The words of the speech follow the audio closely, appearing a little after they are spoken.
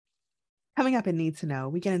Coming up in Need to Know,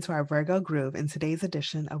 we get into our Virgo groove in today's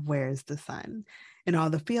edition of Where's the Sun? In all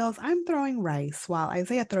the fields, I'm throwing rice while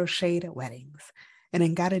Isaiah throws shade at weddings. And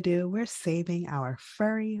in Gotta Do, we're saving our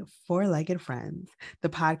furry, four-legged friends, the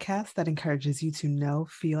podcast that encourages you to know,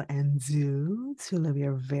 feel, and do to live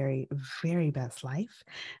your very, very best life.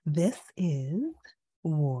 This is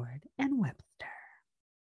Ward and Webster.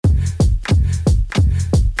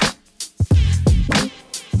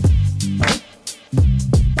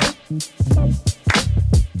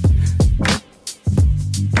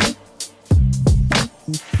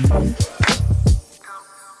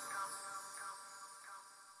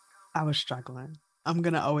 I was struggling. I'm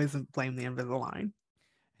going to always blame the Invisalign.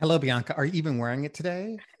 Hello, Bianca. Are you even wearing it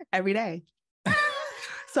today? Every day.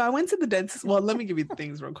 So I went to the dentist. Well, let me give you the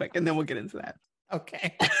things real quick and then we'll get into that.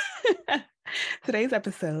 Okay. Today's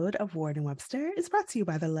episode of Ward and Webster is brought to you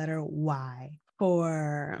by the letter Y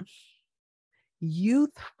for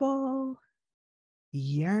youthful,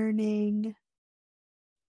 yearning.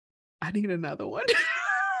 I need another one.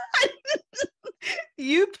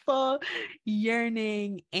 Youthful,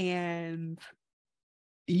 yearning, and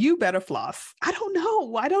you better floss. I don't know.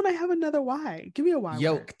 Why don't I have another Y? Give me a Y.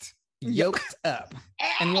 Yoked up.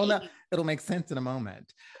 And you'll know, it'll make sense in a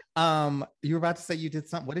moment. You were about to say you did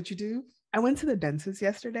something. What did you do? I went to the dentist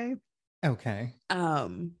yesterday. Okay.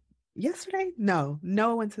 Yesterday? No,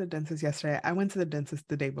 I went to the dentist yesterday. I went to the dentist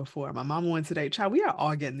the day before. My mom went today. Child, we are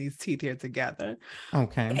all getting these teeth here together.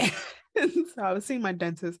 Okay. So I was seeing my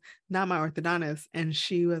dentist, not my orthodontist, and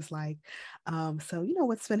she was like, so you know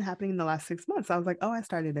what's been happening in the last 6 months? I was like, oh, I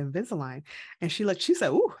started Invisalign. And she said,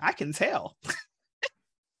 ooh, I can tell.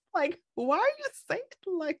 Like, why are you saying it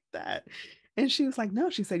like that? And she was like, no,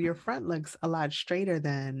 she said, your front looks a lot straighter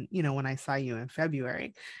than, when I saw you in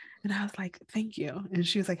February. And I was like, thank you. And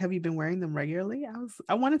she was like, have you been wearing them regularly?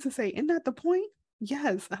 I wanted to say, isn't that the point?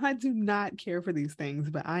 Yes, I do not care for these things,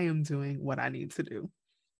 but I am doing what I need to do.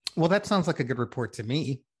 Well, that sounds like a good report to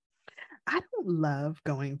me. I don't love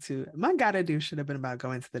going to, my gotta do should have been about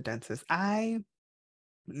going to the dentist.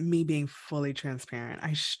 Me being fully transparent,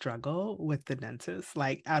 I struggle with the dentist.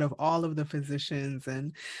 Like, out of all of the physicians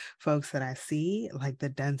and folks that I see, like the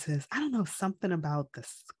dentist, I don't know, something about the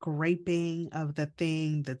scraping of the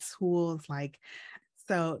thing, the tools, like,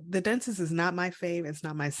 so the dentist is not my fave. It's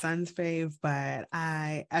not my son's fave, but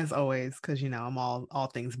I, as always, because I'm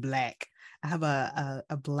all things black. I have a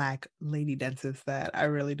black lady dentist that I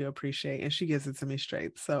really do appreciate, and she gives it to me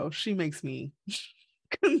straight. So she makes me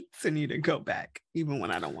continue to go back, even when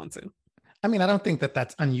I don't want to. I mean, I don't think that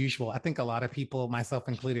that's unusual. I think a lot of people, myself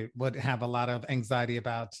included, would have a lot of anxiety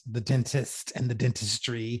about the dentist and the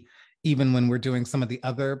dentistry, even when we're doing some of the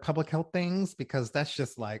other public health things, because that's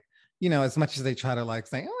just like, as much as they try to like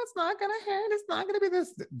say, oh, it's not gonna hurt, it's not gonna be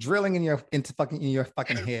this drilling in your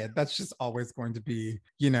fucking head. That's just always going to be,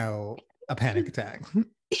 a panic attack.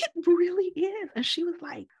 It really is. And she was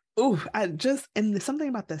like, oh, and there's something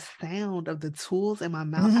about the sound of the tools in my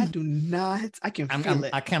mouth. I can feel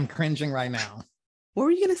it. I'm cringing right now. What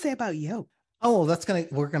were you going to say about yoke? Oh,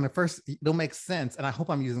 it'll make sense. And I hope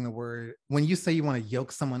I'm using the word, when you say you want to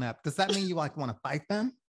yoke someone up, does that mean you like want to fight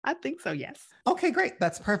them? I think so, yes. Okay, great.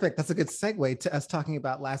 That's perfect. That's a good segue to us talking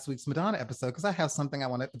about last week's Madonna episode, because I have something I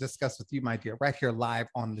want to discuss with you, my dear, right here live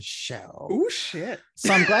on the show. Oh, shit.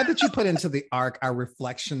 So I'm glad that you put into the arc our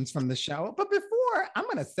reflections from the show. But before, I'm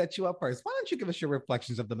going to set you up first. Why don't you give us your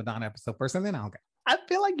reflections of the Madonna episode first, and then I'll go. I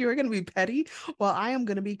feel like you're going to be petty while I am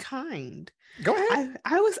going to be kind. Go ahead.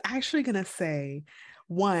 I was actually going to say,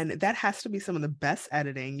 one, that has to be some of the best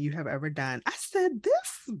editing you have ever done. I said,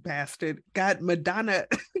 this bastard got Madonna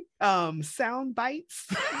sound bites.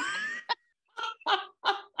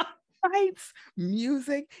 Bites,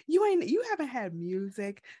 music. You haven't had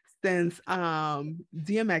music since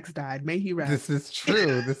DMX died. May he rest. This is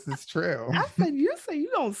true. This is true. I said, you say you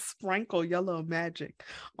don't sprinkle your little magic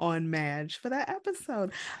on Madge for that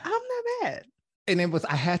episode. I'm not mad. And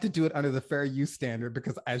I had to do it under the fair use standard,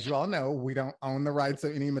 because as you all know, we don't own the rights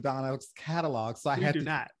of any Madonna's catalog. So I had to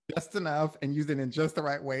not just enough and use it in just the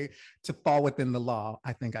right way to fall within the law.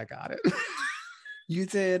 I think I got it. You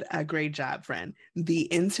did a great job, friend. The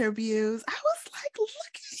interviews, I was like,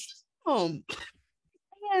 look at him.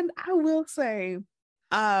 And I will say,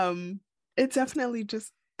 it definitely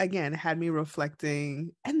just, again, had me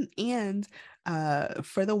reflecting. And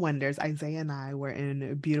for the Wonders, Isaiah and I were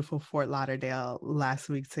in beautiful Fort Lauderdale last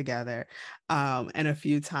week together. And a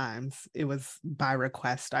few times it was by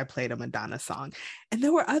request, I played a Madonna song. And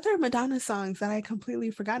there were other Madonna songs that I had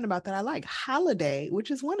completely forgotten about that I like. Holiday, which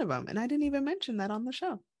is one of them. And I didn't even mention that on the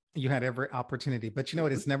show. You had every opportunity, but you know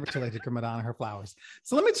what? It's never too late to give Madonna her flowers.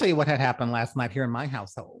 So let me tell you what had happened last night here in my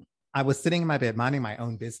household. I was sitting in my bed minding my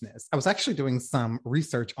own business. I was actually doing some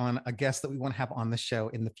research on a guest that we want to have on the show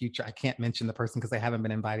in the future. I can't mention the person because they haven't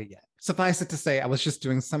been invited yet. Suffice it to say, I was just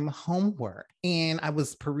doing some homework and I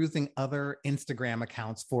was perusing other Instagram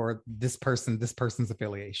accounts for this person's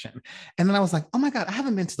affiliation. And then I was like, oh my God, I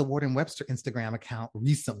haven't been to the Warden Webster Instagram account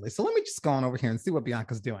recently. So let me just go on over here and see what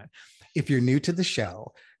Bianca's doing. If you're new to the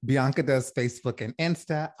show, Bianca does Facebook and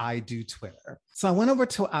Insta. I do Twitter. So I went over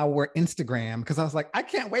to our Instagram because I was like, I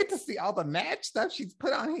can't wait to see all the match stuff she's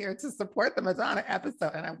put on here to support the Madonna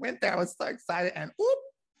episode. And I went there. I was so excited and oop.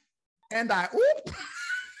 And I oop.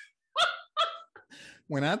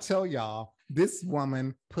 When I tell y'all, this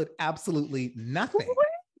woman put absolutely nothing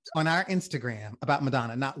on our Instagram about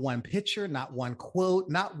Madonna. Not one picture, not one quote,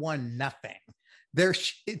 not one nothing.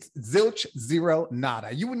 It's zilch, zero,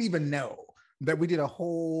 nada. You wouldn't even know that we did a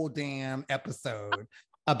whole damn episode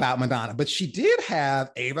about Madonna, but she did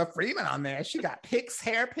have Ava Freeman on there. She got pics,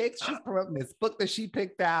 hair pics. She's promoting this book that she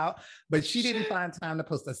picked out, but she didn't find time to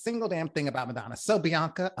post a single damn thing about Madonna. So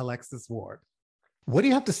Bianca Alexis Ward, what do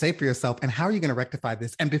you have to say for yourself and how are you going to rectify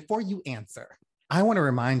this? And before you answer, I want to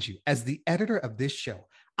remind you, as the editor of this show,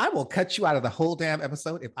 I will cut you out of the whole damn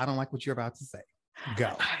episode if I don't like what you're about to say. Go.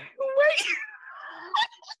 Wait.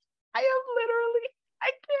 I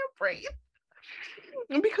can't breathe.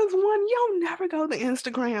 Because one, you'll never go to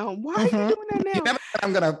Instagram. Why are you doing that now?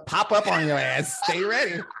 I'm going to pop up on your ass. Stay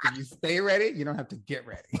ready. If you stay ready, you don't have to get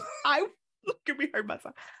ready. Look at me hurt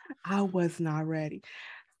myself. I was not ready.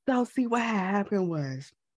 So see what happened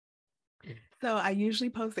was, so I usually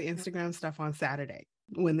post the Instagram stuff on Saturday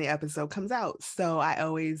when the episode comes out. So I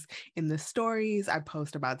always, in the stories, I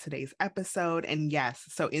post about today's episode. And yes,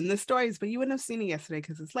 so in the stories, but you wouldn't have seen it yesterday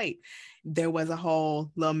because it's late, there was a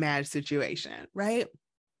whole little mad situation, right?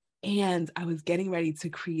 And I was getting ready to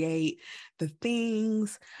create the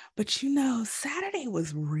things, but Saturday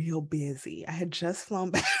was real busy. I had just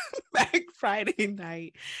flown back Friday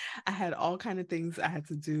night. I had all kind of things I had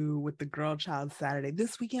to do with the girl child Saturday.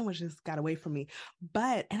 This weekend was just got away from me.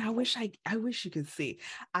 And I wish you could see.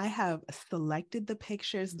 I have selected the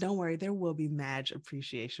pictures. Don't worry, there will be Madge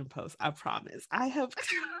appreciation posts. I promise. I have.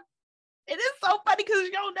 It is so funny because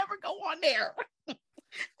y'all never go on there. And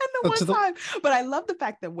the one time, but I love the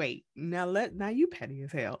fact that now you petty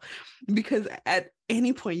as hell, because at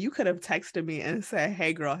any point you could have texted me and said,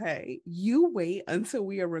 hey girl, hey, you wait until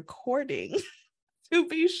we are recording to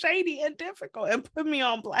be shady and difficult and put me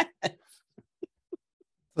on blast.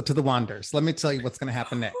 So to the Wanders, let me tell you what's going to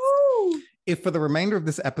happen next. Ooh. If for the remainder of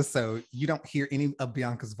this episode you don't hear any of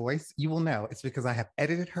Bianca's voice, you will know it's because I have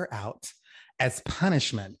edited her out as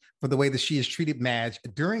punishment for the way that she has treated Madge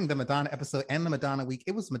during the Madonna episode and the Madonna week.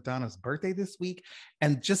 It was Madonna's birthday this week,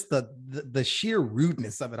 and just the sheer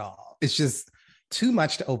rudeness of it all. It's just too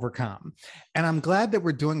much to overcome. And I'm glad that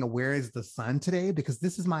we're doing a Where is the Sun today, because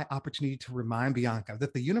this is my opportunity to remind Bianca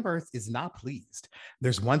that the universe is not pleased.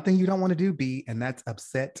 There's one thing you don't want to do, B, and that's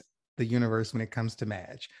upset the universe when it comes to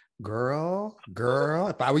Madge. Girl,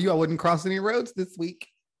 if I were you, I wouldn't cross any roads this week.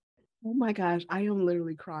 Oh my gosh, I am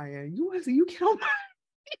literally crying. You get on my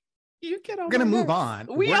We're gonna move on.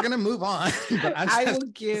 We're gonna move on. But I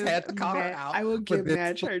will give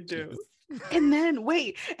Madge her due. And then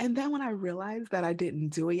when I realized that I didn't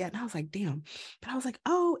do it yet, and I was like, damn. But I was like,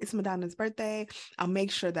 oh, it's Madonna's birthday. I'll make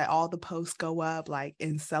sure that all the posts go up like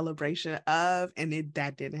in celebration of, and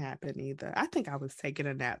that didn't happen either. I think I was taking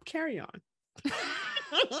a nap. Carry on.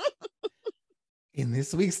 In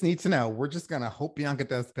this week's Need to Know, we're just going to hope Bianca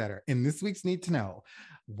does better. In this week's Need to Know,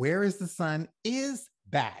 Where is the Sun is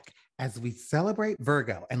back as we celebrate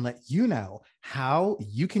Virgo and let you know how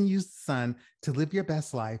you can use the sun to live your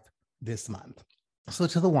best life this month. So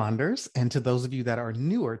to the Wanders and to those of you that are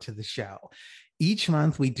newer to the show, each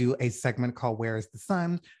month we do a segment called Where is the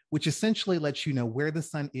Sun, which essentially lets you know where the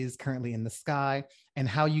sun is currently in the sky and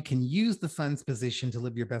how you can use the sun's position to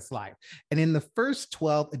live your best life. And in the first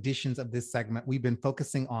 12 editions of this segment, we've been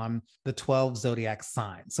focusing on the 12 zodiac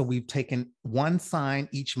signs. So we've taken one sign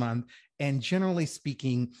each month, and generally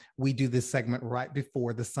speaking, we do this segment right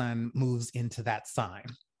before the sun moves into that sign.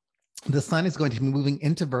 The sun is going to be moving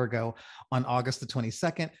into Virgo on August the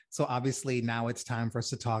 22nd. So obviously now it's time for us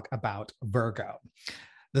to talk about Virgo.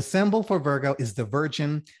 The symbol for Virgo is the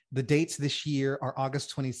Virgin. The dates this year are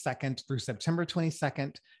August 22nd through September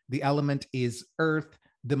 22nd. The element is Earth.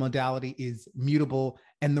 The modality is mutable.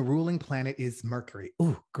 And the ruling planet is Mercury.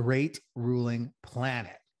 Ooh, great ruling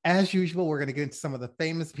planet. As usual, we're going to get into some of the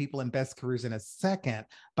famous people and best careers in a second,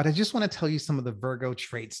 but I just want to tell you some of the Virgo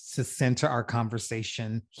traits to center our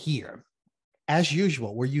conversation here. As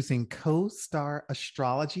usual, we're using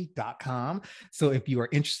costarAstrology.com. So if you are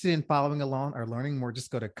interested in following along or learning more, just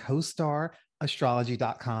go to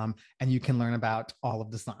costarAstrology.com and you can learn about all of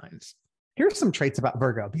the signs. Here are some traits about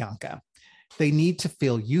Virgo, Bianca. They need to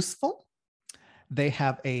feel useful. They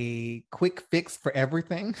have a quick fix for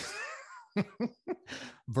everything.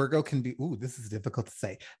 Virgo can be, this is difficult to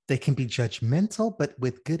say. They can be judgmental, but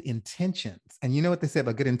with good intentions. And you know what they say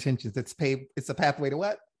about good intentions? It's a pathway to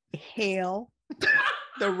what? Hell.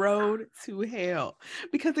 The road to hell.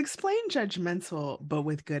 Because explain judgmental, but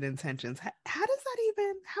with good intentions. How is that a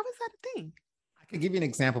thing? I could give you an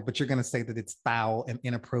example, but you're going to say that it's foul and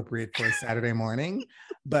inappropriate for a Saturday morning.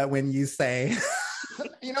 But when you say,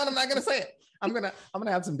 you know what, I'm not going to say it. I'm gonna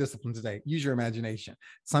have some discipline today. Use your imagination.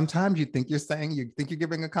 Sometimes you think you're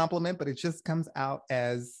giving a compliment, but it just comes out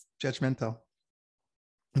as judgmental.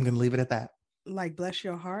 I'm gonna leave it at that. Like, bless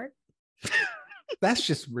your heart. That's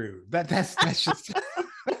just rude. That's just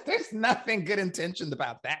there's nothing good intentioned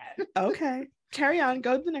about that. Okay. Carry on.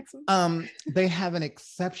 Go to the next one. They have an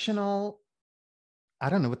exceptional,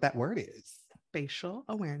 I don't know what that word is. Spatial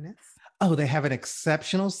awareness. Oh, they have an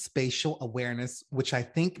exceptional spatial awareness, which I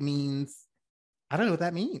think means, I don't know what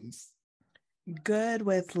that means. Good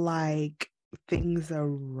with like things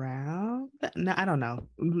around. No, I don't know.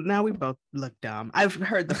 Now we both look dumb. I've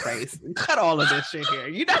heard the phrase. Cut all of this shit here.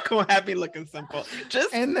 You're not gonna have me looking simple.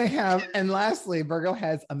 And lastly, Virgo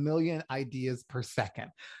has 1 million ideas per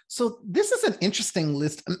second. So this is an interesting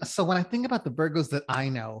list. So when I think about the Virgos that I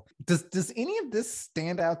know, does any of this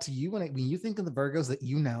stand out to you when you think of the Virgos that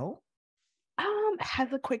you know?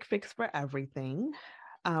 Has a quick fix for everything.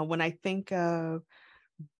 When I think of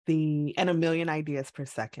and 1 million ideas per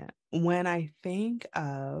second, when I think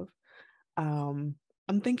of, I'm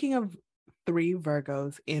thinking of 3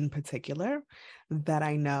 Virgos in particular that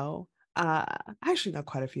I know. I actually know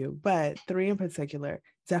quite a few, but 3 in particular,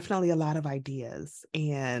 definitely a lot of ideas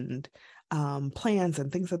and plans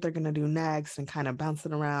and things that they're going to do next and kind of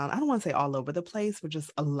bouncing around. I don't want to say all over the place, but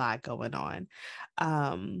just a lot going on.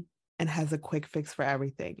 And has a quick fix for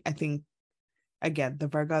everything. I think, again, the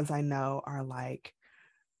Virgos I know are like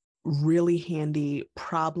really handy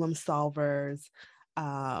problem solvers,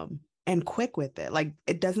 and quick with it. Like,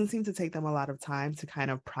 it doesn't seem to take them a lot of time to kind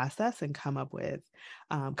of process and come up with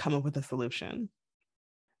a solution.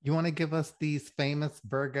 You want to give us these famous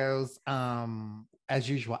Virgos? As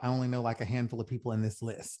usual, I only know like a handful of people in this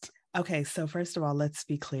list. Okay, so first of all, let's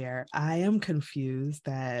be clear. I am confused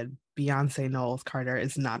that Beyonce Knowles Carter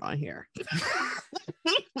is not on here.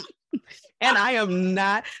 And I am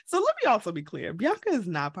not. So let me also be clear. Bianca is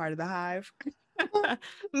not part of the hive. but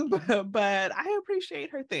I appreciate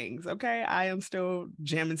her things. Okay. I am still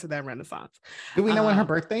jamming to that Renaissance. Do we know when her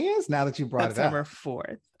birthday is now that you brought September it up? September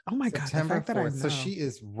 4th. Oh my God. September 4th. So she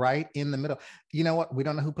is right in the middle. You know what? We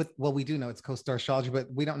don't know we do know it's CoStar Astrology,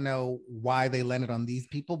 but we don't know why they landed on these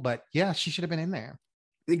people. But yeah, she should have been in there.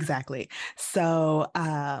 Exactly. So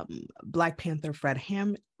Black Panther Fred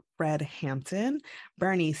Hampton,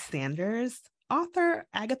 Bernie Sanders, author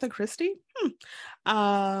Agatha Christie.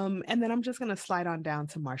 And then I'm just going to slide on down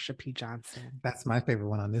to Marsha P. Johnson. That's my favorite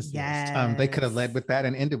one on this list. They could have led with that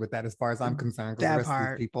and ended with that as far as I'm concerned, because the rest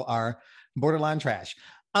of these people are borderline trash.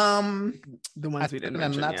 The ones we didn't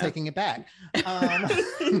mention. I'm not taking it back.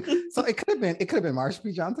 So it could have been Marsha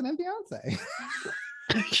P. Johnson and Beyonce.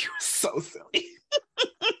 You're so silly.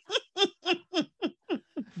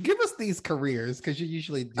 Give us these careers, because you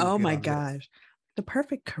usually do. Oh my gosh. The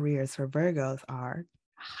perfect careers for Virgos are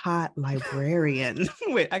hot librarian.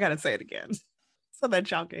 Wait, I gotta say it again so that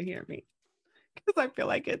y'all can hear me, because I feel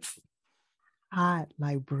like it's hot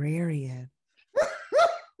librarian.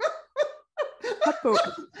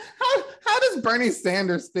 How does Bernie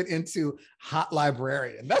Sanders fit into hot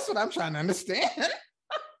librarian? That's what I'm trying to understand.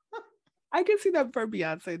 I can see that for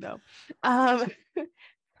Beyonce though.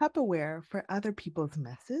 Tupperware for other people's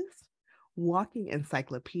messes, walking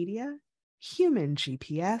encyclopedia, human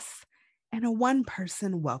GPS, and a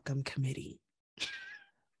 1-person welcome committee.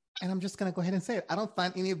 And I'm just going to go ahead and say it. I don't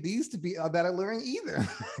find any of these to be that alluring either.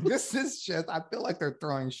 This is just, I feel like they're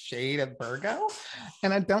throwing shade at Virgo,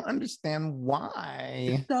 and I don't understand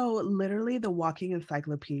why. So literally the walking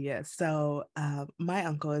encyclopedia. So my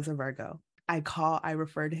uncle is a Virgo. I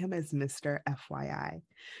refer to him as Mr. FYI,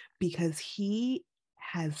 because he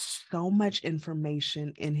has so much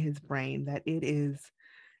information in his brain that it is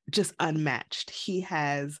just unmatched. He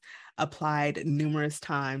has applied numerous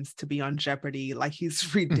times to be on Jeopardy. Like,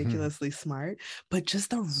 he's ridiculously smart, but just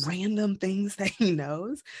the random things that he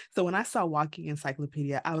knows. So when I saw walking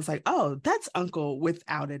encyclopedia, I was like, oh, that's Uncle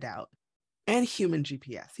without a doubt. And human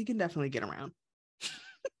GPS. He can definitely get around.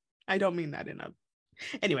 I don't mean that in a.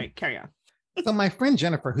 Anyway, carry on. So my friend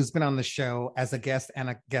Jennifer, who's been on the show as a guest and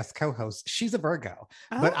a guest co-host, she's a Virgo,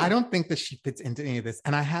 but I Oh, don't think that she fits into any of this.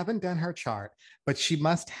 And I haven't done her chart, but she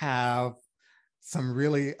must have some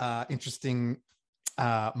really interesting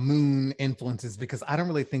moon influences because I don't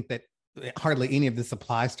really think that hardly any of this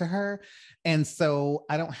applies to her. And so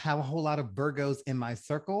I don't have a whole lot of Virgos in my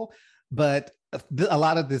circle, but a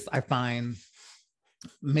lot of this I find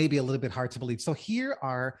maybe a little bit hard to believe. So here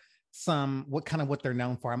are some what they're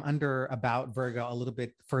known for. I'm under about Virgo a little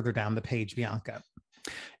bit further down the page, Bianca.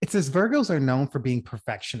 It says Virgos are known for being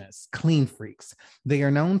perfectionists, clean freaks. They are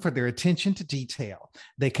known for their attention to detail.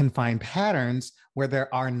 They can find patterns where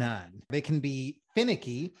there are none. They can be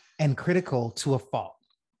finicky and critical to a fault.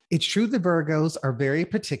 It's true the Virgos are very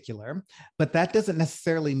particular, but that doesn't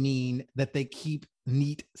necessarily mean that they keep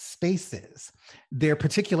neat spaces. Their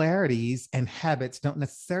particularities and habits don't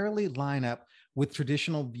necessarily line up with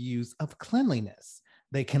traditional views of cleanliness.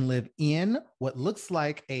 They can live in what looks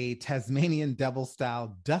like a Tasmanian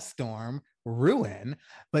devil-style dust storm ruin,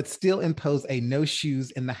 but still impose a no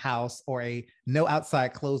shoes in the house or a no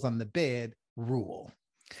outside clothes on the bed rule.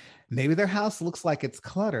 Maybe their house looks like it's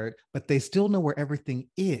cluttered, but they still know where everything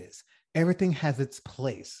is. Everything has its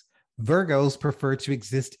place. Virgos prefer to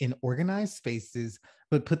exist in organized spaces,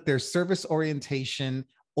 but put their service orientation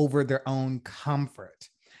over their own comfort.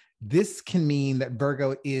 This can mean that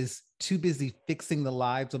Virgo is too busy fixing the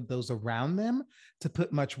lives of those around them to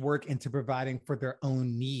put much work into providing for their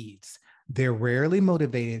own needs. They're rarely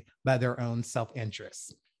motivated by their own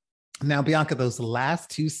self-interest. Now, Bianca, those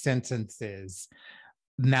last two sentences,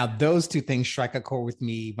 now those two things strike a chord with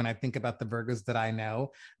me when I think about the Virgos that I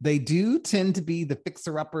know. They do tend to be the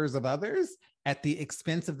fixer-uppers of others at the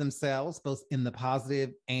expense of themselves, both in the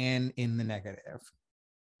positive and in the negative.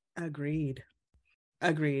 agreed.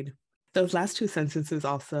 Agreed. Those last two sentences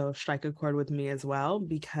also strike a chord with me as well,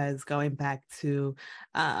 because going back to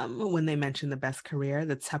when they mentioned the best career,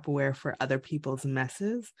 the Tupperware for other people's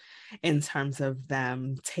messes, in terms of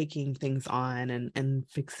them taking things on and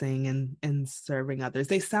fixing and serving others.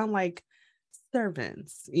 They sound like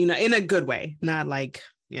servants, in a good way, not like,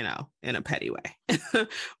 in a petty way,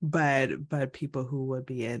 but people who would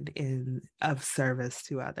be in of service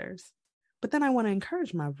to others. But then I want to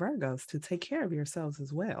encourage my Virgos to take care of yourselves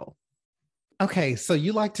as well. Okay, so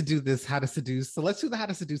you like to do this how to seduce. So let's do the how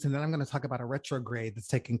to seduce, and then I'm going to talk about a retrograde that's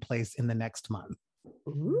taking place in the next month.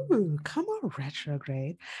 Ooh, come on,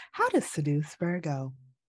 retrograde. How to seduce Virgo.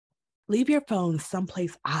 Leave your phone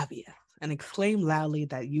someplace obvious and exclaim loudly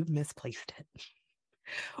that you've misplaced it.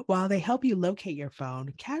 While they help you locate your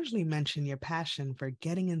phone, casually mention your passion for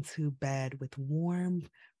getting into bed with warm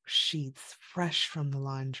sheets fresh from the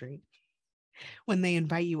laundry. When they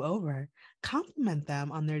invite you over, compliment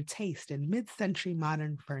them on their taste in mid century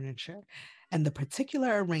modern furniture and the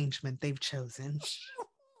particular arrangement they've chosen.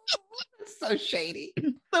 So shady.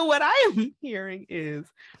 So, what I am hearing is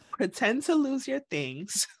pretend to lose your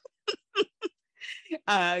things,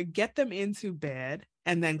 get them into bed,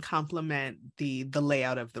 and then compliment the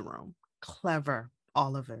layout of the room. Clever,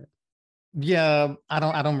 all of it. Yeah, I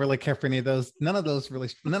don't really care for any of those. None of those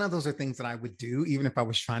are things that I would do, even if I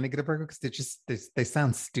was trying to get a burger, because they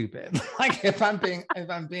sound stupid. Like if I'm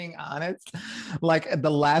being honest, like the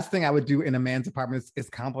last thing I would do in a man's apartment is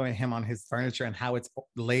compliment him on his furniture and how it's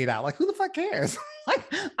laid out. Like who the fuck cares? like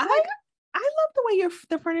I I love the way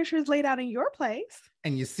the furniture is laid out in your place.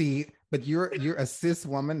 and you see, but you're a cis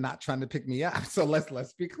woman not trying to pick me up. So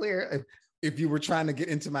let's be clear. If you were trying to get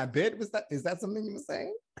into my bed, is that something you were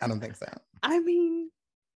saying? I don't think so. I mean,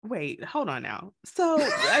 wait, hold on now. So,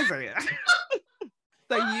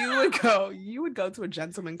 so you would go to a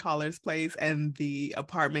gentleman caller's place, and the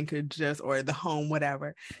apartment or the home,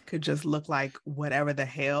 whatever, could just look like whatever the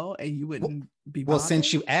hell, and you wouldn't be bothered? Well,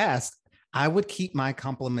 since you asked, I would keep my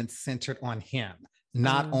compliments centered on him,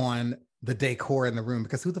 not on the decor in the room,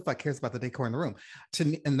 because who the fuck cares about the decor in the room? To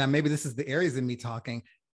me, and now maybe this is the Aries in me talking.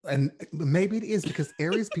 And maybe it is because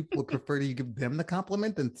Aries people would prefer to give them the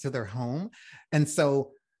compliment than to their home. And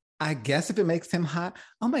so I guess if it makes him hot,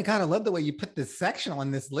 oh my God, I love the way you put this sectional in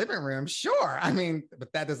this living room. Sure. I mean,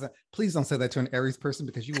 but please don't say that to an Aries person,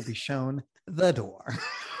 because you will be shown the door.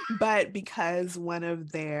 But because one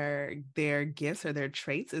of their gifts or their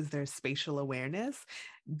traits is their spatial awareness,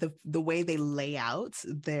 the way they lay out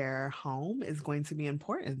their home is going to be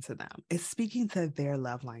important to them. It's speaking to their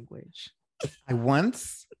love language. I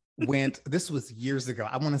once this was years ago.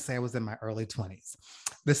 I want to say I was in my early 20s.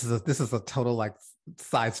 This is a total like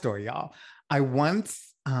side story, y'all. I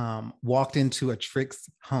once walked into a Trix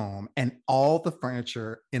home and all the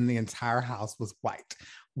furniture in the entire house was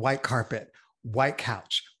white carpet, white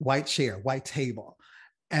couch, white chair, white table.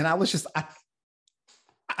 And I was just, I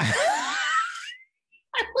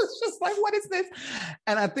was just like, what is this?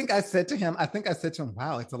 And I think I said to him,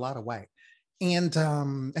 wow, it's a lot of white. And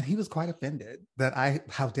he was quite offended that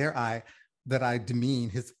how dare I, that I demean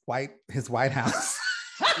his White House.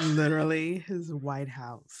 Literally his White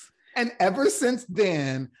House. And ever since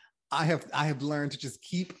then, I have learned to just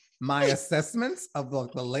keep my assessments of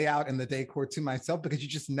the layout and the decor to myself, because you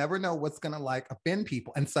just never know what's going to like offend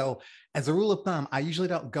people. And so as a rule of thumb, I usually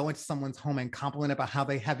don't go into someone's home and compliment about how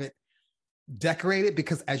they have it decorated,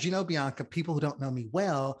 because as you know, Bianca, people who don't know me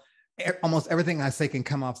well, almost everything I say can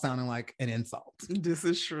come off sounding like an insult. This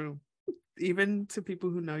is true. Even to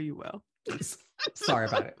people who know you well. Sorry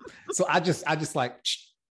about it. So I just like,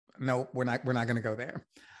 no, we're not going to go there.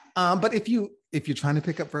 But if you're trying to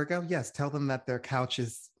pick up Virgo, yes, tell them that their couch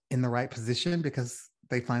is in the right position, because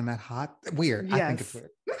they find that hot. Weird. Yes. I think it's weird.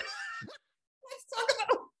 Let's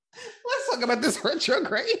talk about this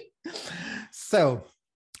retrograde. So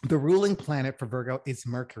the ruling planet for Virgo is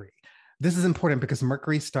Mercury. This is important because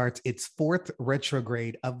Mercury starts its 4th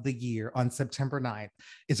retrograde of the year on September 9th.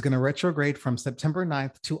 It's going to retrograde from September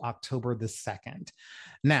 9th to October the 2nd.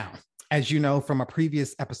 Now, as you know from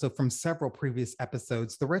several previous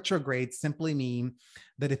episodes, the retrogrades simply mean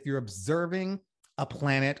that if you're observing a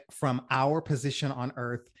planet from our position on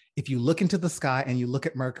Earth, if you look into the sky and you look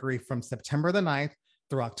at Mercury from September the 9th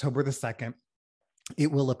through October the 2nd,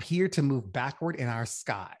 it will appear to move backward in our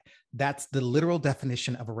sky. That's the literal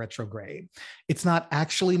definition of a retrograde. It's not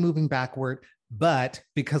actually moving backward, but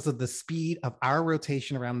because of the speed of our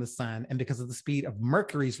rotation around the sun and because of the speed of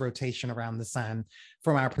Mercury's rotation around the sun,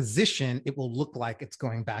 from our position, it will look like it's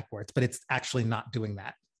going backwards, but it's actually not doing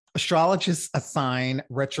that. Astrologists assign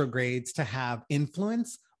retrogrades to have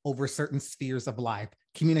influence over certain spheres of life.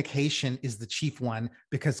 Communication is the chief one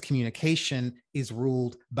because communication is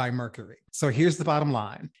ruled by Mercury. So here's the bottom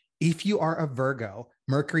line. If you are a Virgo,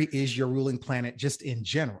 Mercury is your ruling planet just in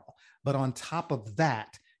general. But on top of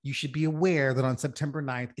that, you should be aware that on September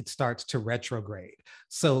 9th, it starts to retrograde.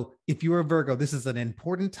 So if you're a Virgo, this is an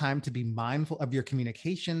important time to be mindful of your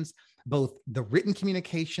communications, both the written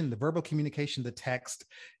communication, the verbal communication, the text.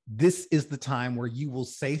 This is the time where you will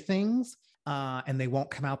say things and they won't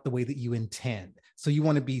come out the way that you intend. So you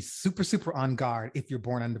want to be super, super on guard if you're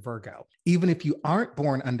born under Virgo. Even if you aren't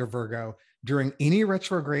born under Virgo, during any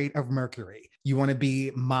retrograde of Mercury, you want to be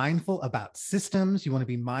mindful about systems. You want to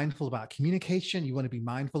be mindful about communication. You want to be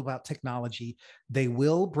mindful about technology. They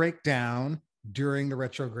will break down during the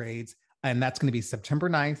retrogrades, and that's going to be September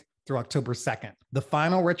 9th through October 2nd. The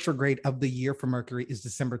final retrograde of the year for Mercury is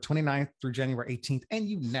December 29th through January 18th. And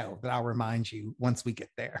you know that I'll remind you once we get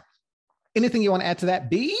there. Anything you want to add to that,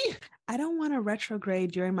 B? I don't want to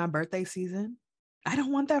retrograde during my birthday season. I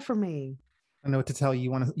don't want that for me. I know what to tell you.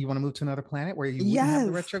 You want to move to another planet where you wouldn't have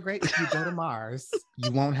the retrograde? If you go to Mars,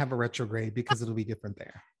 you won't have a retrograde because it'll be different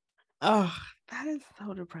there. Oh, that is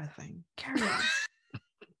so depressing. Carry on.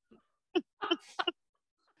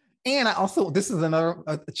 And this is another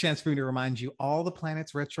chance for me to remind you, all the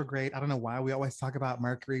planets retrograde. I don't know why we always talk about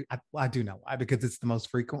Mercury. I do know why, because it's the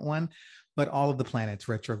most frequent one, but all of the planets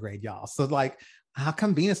retrograde, y'all. So like, how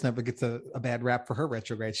come Venus never gets a bad rap for her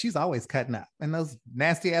retrograde? She's always cutting up. And those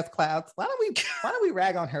nasty ass clouds, why don't we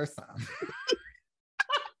rag on her some?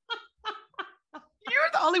 You're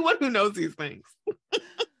the only one who knows these things.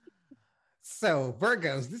 So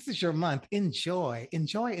Virgos, this is your month. Enjoy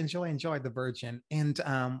the Virgin.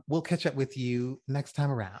 And we'll catch up with you next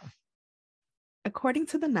time around. According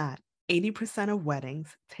to the Knot, 80% of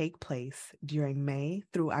weddings take place during May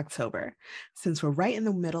through October. Since we're right in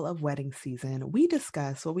the middle of wedding season, we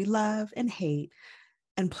discuss what we love and hate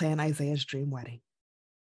and plan Isaiah's dream wedding.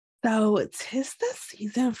 So 'tis the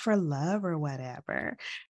season for love or whatever.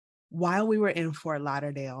 While we were in Fort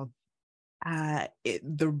Lauderdale,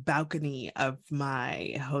 the balcony of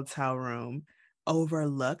my hotel room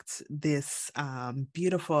overlooked this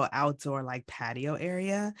beautiful outdoor like patio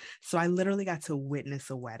area. So I literally got to witness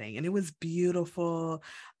a wedding, and it was beautiful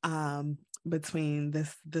between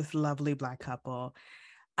this lovely Black couple.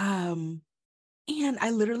 And I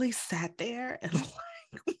literally sat there and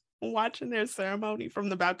like watching their ceremony from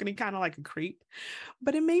the balcony, kind of like a creep.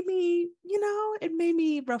 But it made me,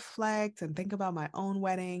 reflect and think about my own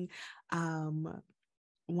wedding.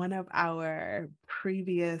 One of our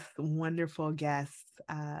previous wonderful guests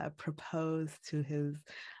proposed to his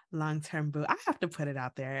long-term boo. I have to put it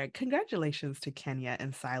out there. Congratulations to Kenya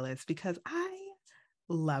and Silas, because I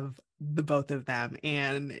love the both of them.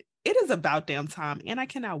 And it is about damn time. And I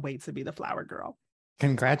cannot wait to be the flower girl.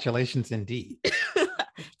 Congratulations indeed.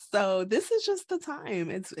 So this is just the time.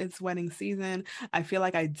 It's wedding season. I feel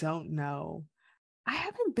like I don't know. I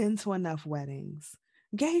haven't been to enough weddings,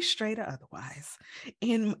 gay, straight, or otherwise.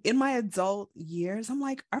 In my adult years, I'm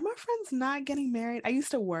like, are my friends not getting married? I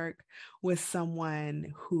used to work with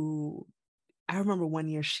someone who I remember one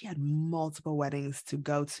year she had multiple weddings to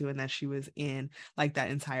go to, and that she was in like that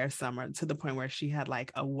entire summer to the point where she had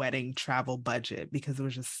like a wedding travel budget because it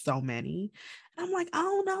was just so many. And I'm like, I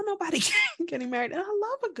don't know nobody getting married. And I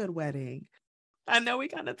love a good wedding. I know we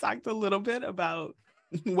kind of talked a little bit about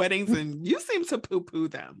weddings and you seem to poo-poo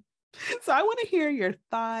them. So I want to hear your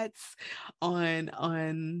thoughts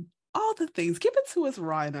on all the things. Give it to us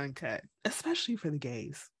raw and uncut, especially for the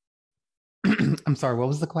gays. I'm sorry, what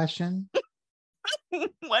was the question?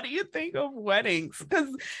 What do you think of weddings? Because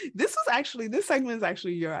this segment is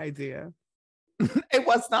actually your idea. It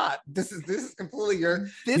was not. This is completely your.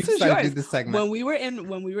 This is yours. To do this segment. When we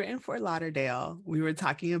were in Fort Lauderdale, we were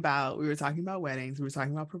talking about weddings, we were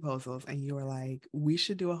talking about proposals, and you were like, we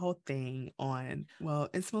should do a whole thing on. Well,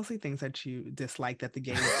 it's mostly things that you dislike that the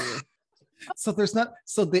gays do. So there's not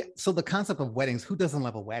so the concept of weddings. Who doesn't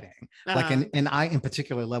love a wedding? Like, and I in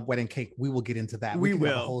particular love wedding cake. We will get into that. We can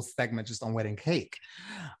have a whole segment just on wedding cake.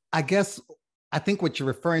 I think what you're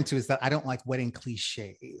referring to is that I don't like wedding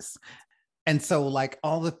cliches. And so, like,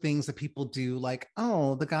 all the things that people do, like,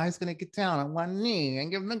 oh, the guy's going to get down on one knee and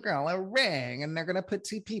give the girl a ring, and they're going to put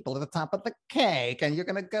two people at the top of the cake, and you're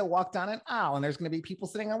going to go walk down an aisle, and there's going to be people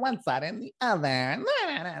sitting on one side and the other.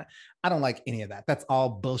 I don't like any of that. That's all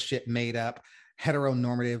bullshit, made up,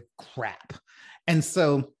 heteronormative crap. And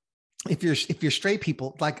so, if you're straight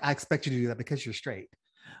people, like, I expect you to do that because you're straight.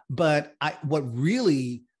 But what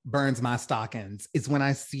really burns my stockings is when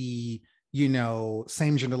I see, you know,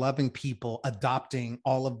 same gender loving people adopting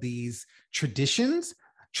all of these traditions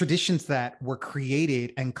that were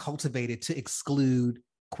created and cultivated to exclude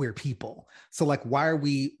queer people. So, like, why are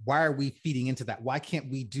we feeding into that? Why can't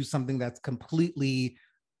we do something that's completely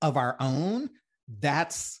of our own?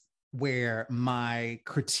 That's where my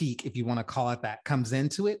critique, if you want to call it that, comes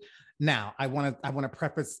into it. Now, I want to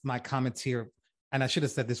preface my comments here, and I should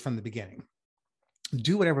have said this from the beginning.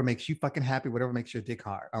 Do whatever makes you fucking happy, whatever makes your dick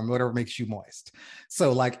hard, or whatever makes you moist.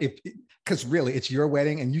 So, like, because really it's your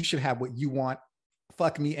wedding and you should have what you want.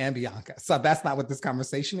 Fuck me and Bianca. So that's not what this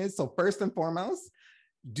conversation is. So first and foremost,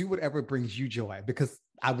 do whatever brings you joy, because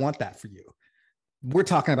I want that for you. We're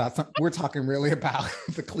talking really about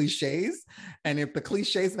the cliches. And if the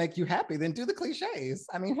cliches make you happy, then do the cliches.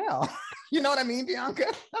 I mean, hell, you know what I mean, Bianca?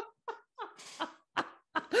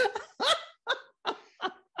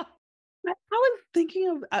 Thinking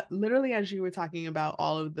of literally as you were talking about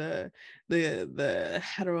all of the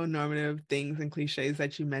heteronormative things and cliches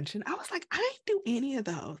that you mentioned, I was like, I didn't do any of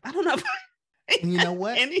those. I don't know if and you know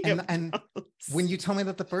what? And when you told me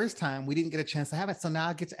that the first time, we didn't get a chance to have it. So now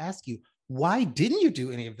I get to ask you, why didn't you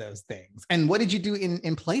do any of those things? And what did you do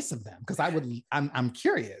in place of them? Because I'm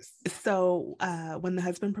curious. So when the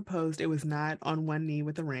husband proposed, it was not on one knee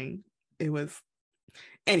with a ring. It was,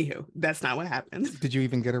 anywho, that's not what happened. Did you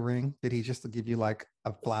even get a ring? Did he just give you like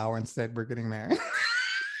a flower and said, we're getting married?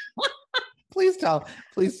 Please tell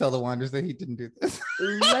the Wanderers that he didn't do this.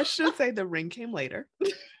 Let's just say the ring came later.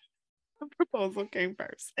 The proposal came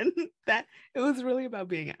first, and that it was really about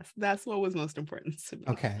being asked. That's what was most important to me.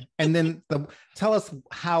 Okay. And then tell us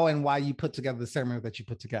how and why you put together the ceremony that you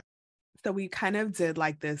put together. So we kind of did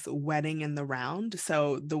like this wedding in the round.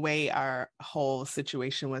 So the way our whole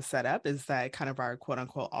situation was set up is that kind of our quote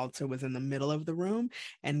unquote altar was in the middle of the room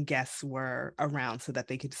and guests were around so that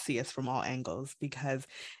they could see us from all angles, because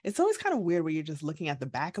it's always kind of weird where you're just looking at the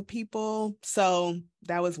back of people. So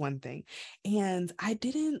that was one thing. And I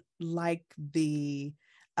didn't like the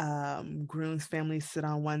groom's family sit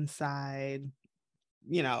on one side,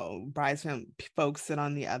 you know, bride's folks sit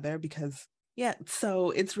on the other, because yeah,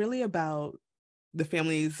 so it's really about the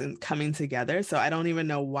families and coming together. So I don't even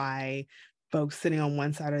know why folks sitting on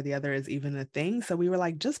one side or the other is even a thing. So we were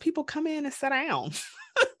like, just people come in and sit down.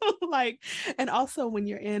 Like, and also when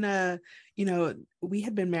you're in you know, we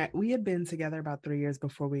had been together about 3 years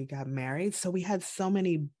before we got married. So we had so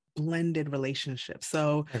many blended relationships.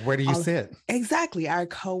 So like, where do you sit? Exactly. Our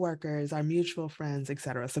coworkers, our mutual friends,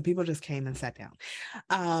 etc. So people just came and sat down.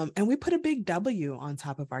 And we put a big W on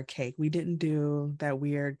top of our cake. We didn't do that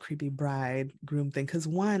weird, creepy bride groom thing. Cause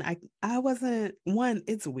it's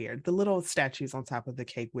weird. The little statues on top of the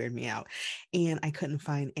cake weird me out. And I couldn't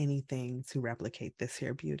find anything to replicate this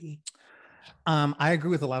here beauty. I agree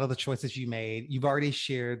with a lot of the choices you made. You've already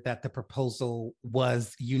shared that the proposal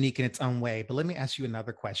was unique in its own way, but let me ask you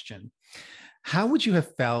another question. How would you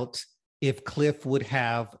have felt if Cliff would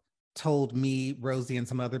have told me, Rosie, and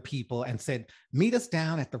some other people and said, meet us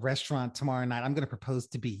down at the restaurant tomorrow night. I'm going to propose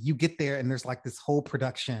to be. You get there and there's like this whole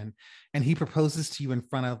production and he proposes to you in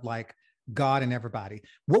front of like God and everybody.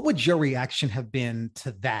 What would your reaction have been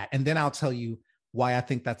to that? And then I'll tell you why I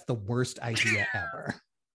think that's the worst idea ever.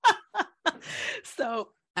 So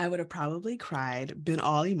I would have probably cried, been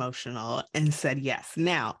all emotional, and said yes.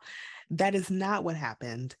 Now, that is not what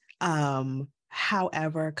happened.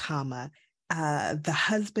 However, the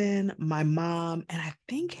husband, my mom, and I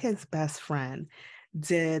think his best friend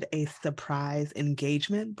did a surprise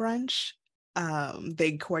engagement brunch.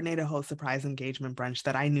 They coordinated a whole surprise engagement brunch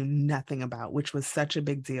that I knew nothing about, which was such a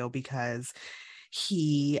big deal because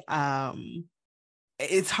he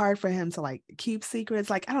it's hard for him to like keep secrets.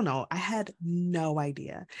 Like, I don't know. I had no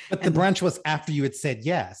idea. But the brunch was after you had said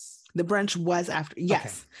yes. The brunch was after.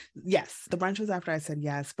 Yes. Okay. Yes. The brunch was after I said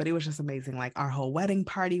yes, but it was just amazing. Like our whole wedding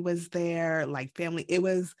party was there, like family. It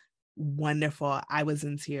was wonderful. I was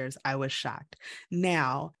in tears. I was shocked.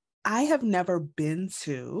 Now, I have never been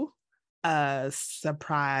to a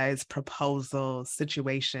surprise proposal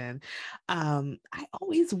situation. I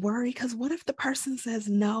always worry because what if the person says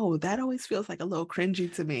no? That always feels like a little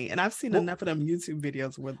cringy to me. And I've seen enough of them YouTube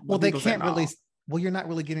videos where they can't really. Well, you're not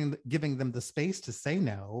really giving them the space to say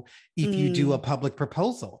no if you do a public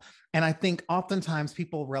proposal. And I think oftentimes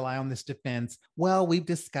people rely on this defense. Well, we've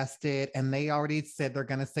discussed it and they already said they're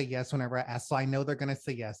going to say yes whenever I ask. So I know they're going to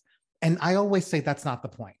say yes. And I always say that's not the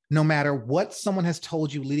point. No matter what someone has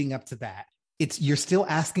told you leading up to that, you're still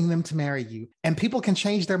asking them to marry you. And people can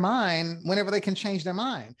change their mind whenever they can change their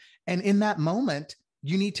mind. And in that moment,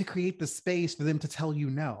 you need to create the space for them to tell you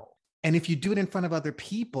no. And if you do it in front of other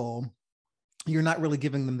people, you're not really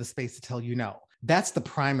giving them the space to tell you no. That's the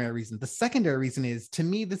primary reason. The secondary reason is, to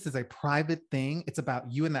me, this is a private thing. It's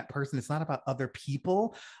about you and that person. It's not about other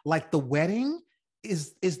people. Like the wedding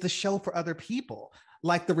is the show for other people.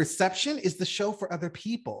 Like the reception is the show for other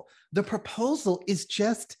people. The proposal is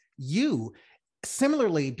just you.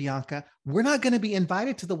 Similarly, Bianca, we're not going to be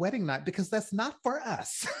invited to the wedding night because that's not for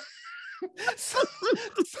us.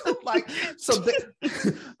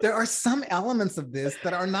 There are some elements of this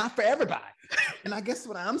that are not for everybody. And I guess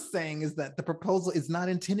what I'm saying is that the proposal is not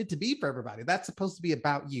intended to be for everybody. That's supposed to be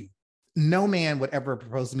about you. No man would ever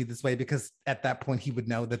propose to me this way because at that point he would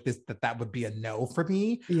know that that would be a no for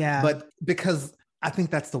me. Yeah. But because I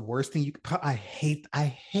think that's the worst thing you could I hate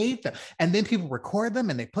them. And then people record them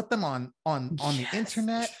and they put them on the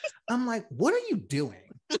internet. I'm like, what are you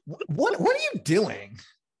doing? What are you doing?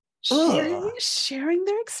 Sharing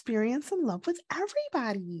their experience and love with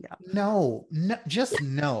everybody. No, just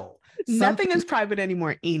no. Nothing is private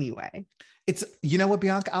anymore anyway. It's, you know what,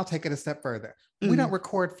 Bianca, I'll take it a step further. We don't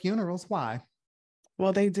record funerals. Why?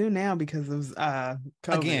 Well, they do now because of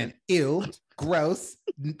COVID. Again, ew, gross,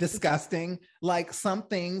 disgusting. Like, some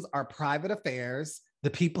things are private affairs. The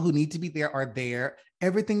people who need to be there are there.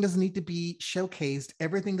 Everything doesn't need to be showcased.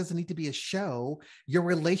 Everything doesn't need to be a show. Your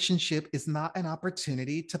relationship is not an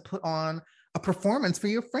opportunity to put on a performance for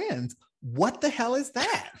your friends. What the hell is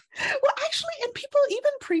that? Well, actually, and people,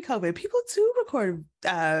 even pre-COVID, people do record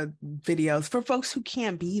videos for folks who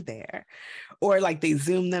can't be there, or like they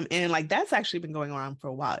zoom them in. Like, that's actually been going on for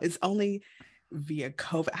a while. It's only via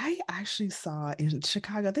COVID. I actually saw in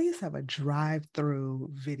Chicago, they used to have a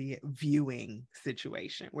drive-through video viewing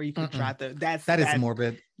situation where you can drive through. That is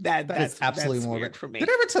morbid. That is absolutely morbid for me. Did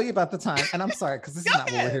I ever tell you about the time? And I'm sorry, because this is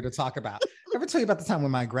not what we're here to talk about. Ever tell you about the time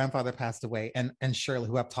when my grandfather passed away, and Shirley,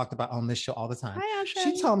 who I've talked about on this show all the time,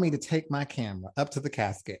 she told me to take my camera up to the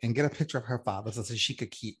casket and get a picture of her father so she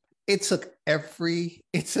could keep. It took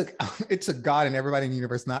God and everybody in the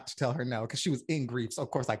universe not to tell her no, because she was in grief. So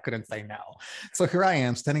of course I couldn't say no. So here I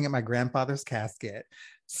am standing at my grandfather's casket,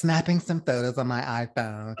 snapping some photos on my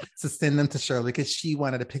iPhone to send them to Shirley because she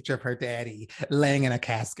wanted a picture of her daddy laying in a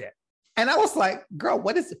casket. And I was like, girl,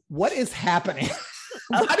 what is happening?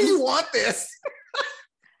 Why do you want this?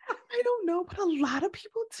 I don't know, but a lot of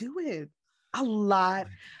people do it. A lot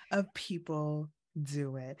of people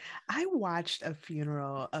do it. I watched a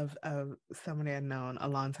funeral of somebody I'd known a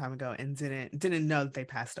long time ago and didn't know that they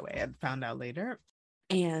passed away. I found out later.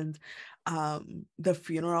 And the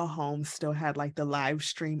funeral home still had like the live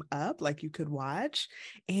stream up, like you could watch.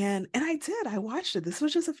 And I watched it. This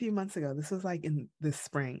was just a few months ago. This was like in this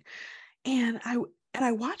spring. And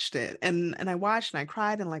I watched it and I watched and I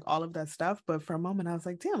cried and like all of that stuff. But for a moment I was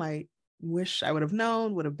like, damn, I wish I would have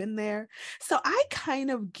known, would have been there. So I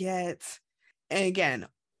kind of get, and again,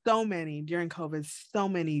 during COVID, so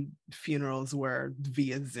many funerals were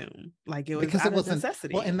via Zoom. Like, it was because out of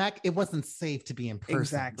necessity. Well, and that it wasn't safe to be in person.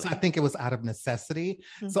 Exactly. So I think it was out of necessity.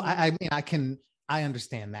 Mm-hmm. So I mean, I can I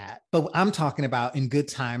understand that. But I'm talking about in good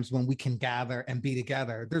times when we can gather and be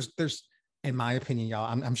together. There's, in my opinion,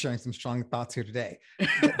 y'all, I'm sharing some strong thoughts here today.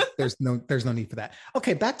 There's no need for that.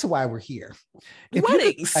 Okay, back to why we're here. If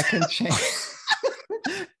Weddings. I can change.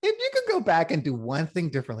 If you could go back and do one thing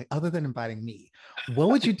differently other than inviting me, what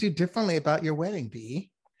would you do differently about your wedding, B?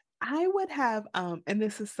 I would have, and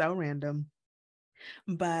this is so random,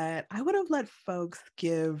 but I would have let folks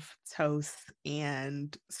give toasts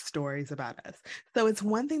and stories about us. So it's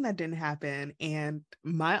one thing that didn't happen. And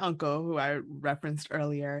my uncle, who I referenced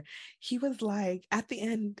earlier, he was like, at the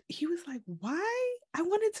end, he was like, why? I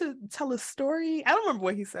wanted to tell a story. I don't remember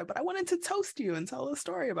what he said, but I wanted to toast you and tell a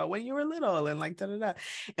story about when you were little and like da da da.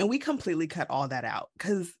 And we completely cut all that out.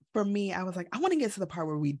 Cause for me, I was like, I want to get to the part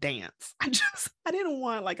where we dance. I didn't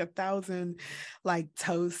want like 1,000 like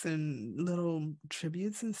toasts and little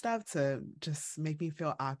tributes and stuff to just make me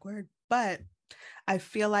feel awkward. But I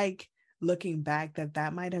feel like looking back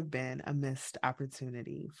that might have been a missed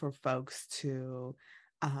opportunity for folks to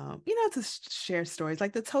to share stories.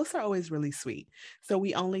 Like the toasts are always really sweet. So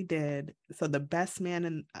we only did, so the best man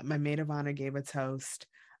and my maid of honor gave a toast,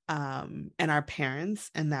 and our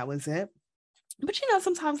parents, and that was it. But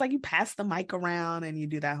sometimes like you pass the mic around and you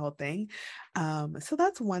do that whole thing. So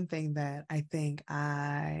that's one thing that I think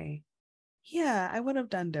I would have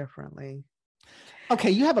done differently.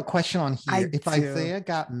 Okay, you have a question on here. If do. Isaiah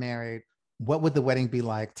got married, what would the wedding be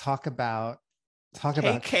like? Talk about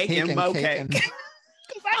cake and mo cake.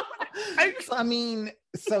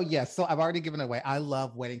 So I've already given it away. I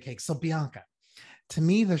love wedding cake. So Bianca, to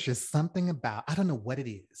me, there's just something about, I don't know what it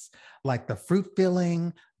is, like the fruit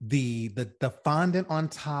filling, the fondant on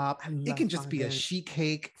top. It can just be a sheet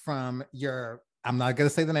cake from your, I'm not going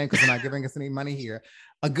to say the name because I'm not giving us any money here,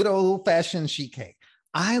 a good old fashioned sheet cake.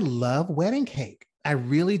 I love wedding cake. I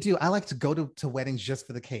really do. I like to go to weddings just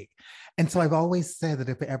for the cake. And so I've always said that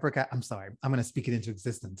if it ever got, I'm sorry, I'm going to speak it into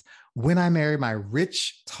existence. When I marry my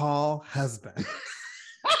rich, tall husband.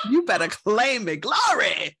 You better claim it.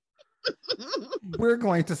 Glory. We're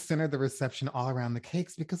going to center the reception all around the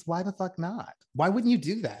cakes because why the fuck not? Why wouldn't you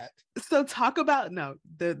do that? So talk about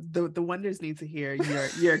the wonders need to hear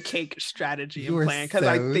your cake strategy and plan because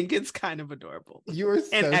I think it's kind of adorable. You are so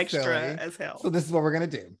and extra silly. As hell. So this is what we're gonna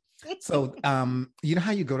do. So you know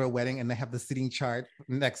how you go to a wedding and they have the seating chart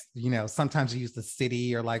next, sometimes you use the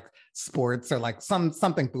city or like sports or like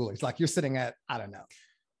something foolish, like you're sitting at, I don't know,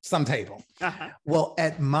 some table. Uh-huh. Well,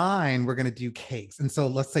 at mine, we're going to do cakes. And so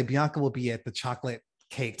let's say Bianca will be at the chocolate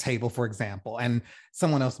cake table, for example, and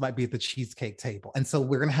someone else might be at the cheesecake table. And so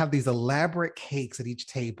we're going to have these elaborate cakes at each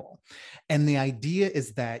table. And the idea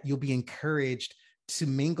is that you'll be encouraged to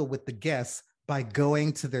mingle with the guests by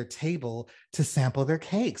going to their table to sample their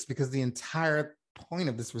cakes, because the entire point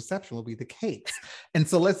of this reception will be the cakes. And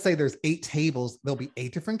so let's say there's 8 tables, there'll be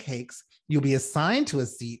 8 different cakes. You'll be assigned to a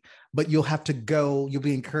seat, but you'll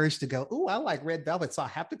be encouraged to go, oh, I like red velvet, so I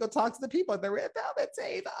have to go talk to the people at the red velvet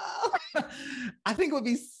table. I think it would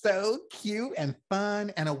be so cute and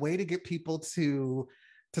fun and a way to get people to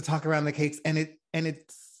talk around the cakes. And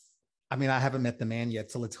it's, I mean, I haven't met the man yet,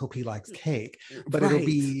 so let's hope he likes cake, but It'll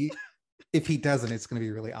be, if he doesn't, it's going to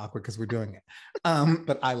be really awkward because we're doing it.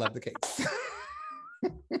 But I love the cakes.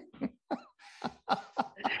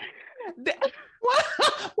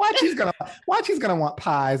 Watch, he's gonna want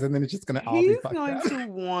pies, and then it's just gonna all be fucked up. He's going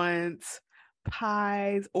to want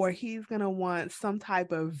pies, or he's gonna want some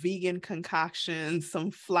type of vegan concoction,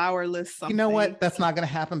 some flourless something. You know what? That's not gonna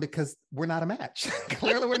happen because we're not a match.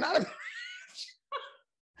 Clearly, we're not a match.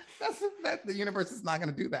 The universe is not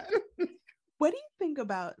gonna do that. What do you think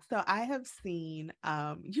about, so I have seen,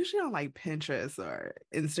 usually on like Pinterest or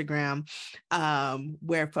Instagram,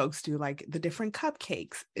 where folks do like the different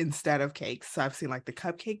cupcakes instead of cakes. So I've seen like the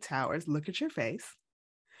cupcake towers. Look at your face.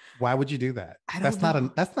 Why would you do that? That's not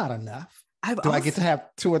enough. I get to have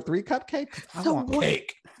 2 or 3 cupcakes? I want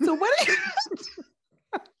cake. So what?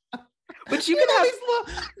 But you can have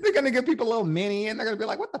they're gonna give people a little mini and they're gonna be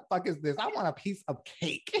like, what the fuck is this? I want a piece of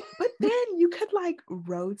cake. But then you could like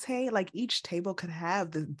rotate, like each table could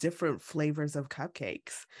have the different flavors of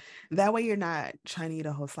cupcakes. That way you're not trying to eat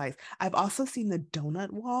a whole slice. I've also seen the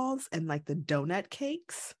donut walls and like the donut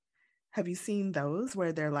cakes. Have you seen those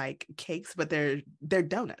where they're like cakes, but they're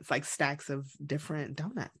donuts, like stacks of different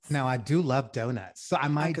donuts? Now, I do love donuts. So I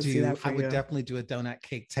would definitely do a donut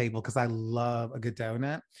cake table because I love a good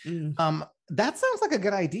donut. That sounds like a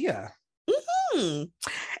good idea. Mm-hmm.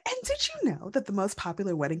 And did you know that the most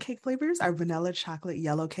popular wedding cake flavors are vanilla, chocolate,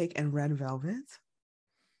 yellow cake, and red velvet?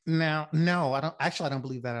 Now, no, I don't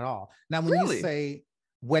believe that at all. Now, when you say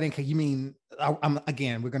wedding cake, you mean,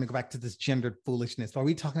 again, we're going to go back to this gendered foolishness. Are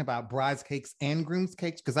we talking about brides cakes and grooms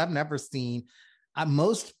cakes? Because I've never seen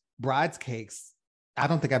most brides cakes. I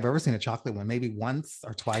don't think I've ever seen a chocolate one, maybe once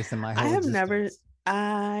or twice in my whole existence.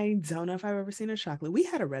 I don't know if I've ever seen a chocolate. We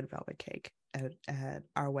had a red velvet cake at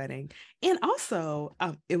our wedding. And also,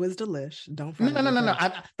 it was delish. Don't No, front no, on no, me, no, no.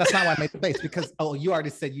 girl. That's not why I made the face because, you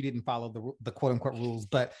already said you didn't follow the quote unquote rules,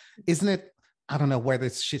 but isn't it, I don't know where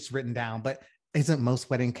this shit's written down, but isn't most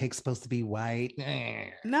wedding cakes supposed to be white?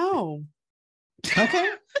 No.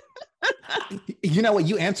 Okay. You know what?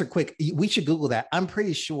 You answer quick. We should Google that. I'm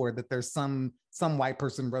pretty sure that there's some white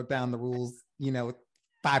person wrote down the rules,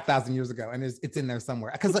 5,000 years ago, and it's in there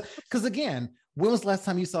somewhere. Because again, when was the last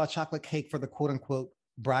time you saw a chocolate cake for the quote unquote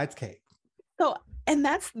bride's cake? So, and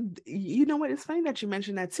that's, you know what? It's funny that you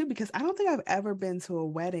mentioned that too, because I don't think I've ever been to a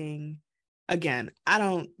wedding. Again, I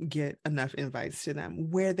don't get enough invites to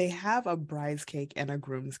them where they have a bride's cake and a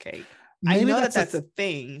groom's cake. Maybe I know that's a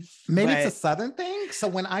thing. Maybe it's a Southern thing.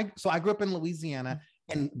 So I grew up in Louisiana,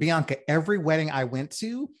 and Bianca, every wedding I went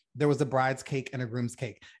to, there was a bride's cake and a groom's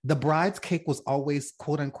cake. The bride's cake was always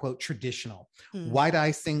quote unquote traditional, white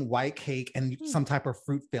icing, white cake, and some type of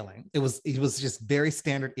fruit filling. It was just very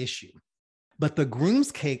standard issue. But the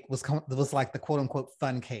groom's cake was like the quote unquote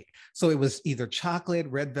fun cake. So it was either chocolate,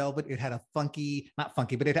 red velvet. It had a not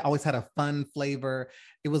funky, but it always had a fun flavor.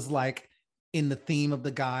 It was like in the theme of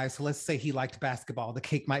the guy. So let's say he liked basketball. The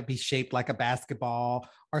cake might be shaped like a basketball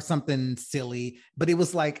or something silly, but it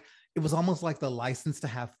was almost like the license to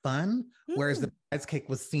have fun. Whereas the bride's cake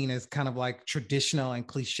was seen as kind of like traditional and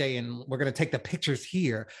cliche, and we're going to take the pictures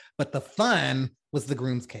here, but the fun was the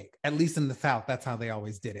groom's cake. At least in the South, that's how they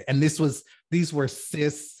always did it. And these were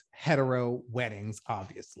cis hetero weddings,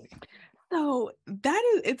 obviously. So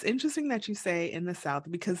it's interesting that you say in the South,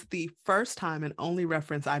 because the first time and only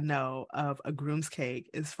reference I know of a groom's cake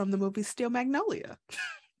is from the movie Steel Magnolia.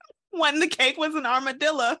 When the cake was an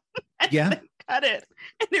armadillo. Yeah. They cut it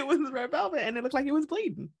and it was red velvet and it looked like it was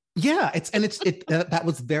bleeding. Yeah, that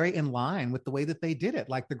was very in line with the way that they did it.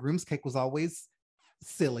 Like the groom's cake was always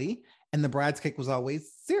silly and the bride's cake was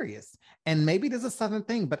always serious. And maybe there's a Southern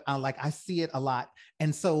thing, but I see it a lot.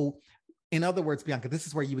 And so, in other words, Bianca, this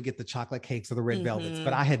is where you would get the chocolate cakes or the red velvets,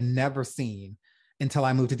 but I had never seen, until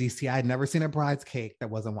I moved to DC, I had never seen a bride's cake that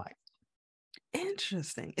wasn't white.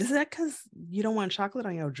 Interesting. Is that because you don't want chocolate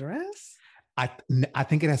on your dress? I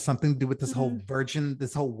think it has something to do with this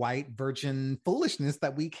whole white virgin foolishness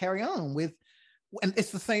that we carry on with. And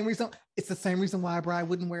it's the same reason why a bride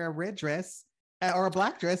wouldn't wear a red dress or a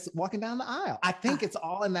black dress walking down the aisle. I think it's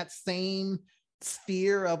all in that same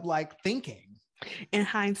sphere of like thinking. In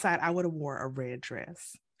hindsight, I would have wore a red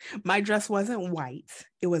dress. My dress wasn't white.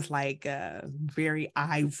 It was like very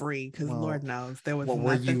ivory, because Lord knows there was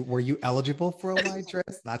nothing. Were you eligible for a white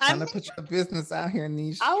dress? Not trying to put your business out here in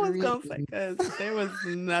these streets. I was gonna say, because there was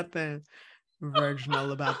nothing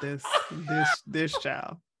virginal about this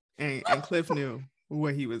child. And Cliff knew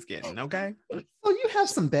what he was getting, okay? So you have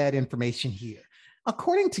some bad information here.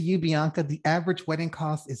 According to you, Bianca, the average wedding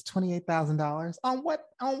cost is $28,000. On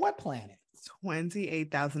what planet?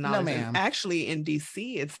 $28,000. No, ma'am. Actually, in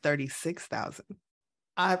DC, it's $36,000.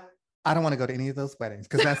 I don't want to go to any of those weddings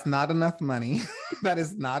because that's not enough money. That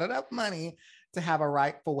is not enough money to have a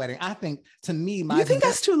rightful wedding. I think, to me, you think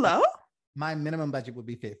that's too low? My minimum budget would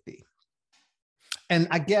be $50,000. And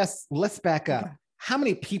I guess let's back up. Okay. How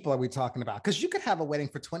many people are we talking about? Because you could have a wedding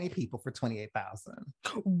for 20 people for $28,000.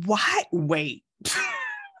 What? Wait.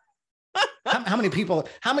 How many people?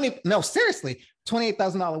 No, seriously,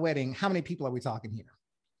 $28,000 wedding. How many people are we talking here?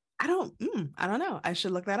 I don't know. I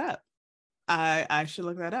should look that up. I should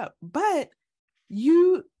look that up. But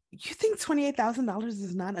you think $28,000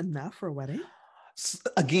 is not enough for a wedding?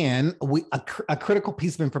 Again, a critical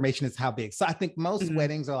piece of information is how big. So I think most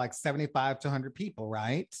weddings are like 75 to 100 people,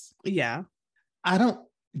 right? Yeah.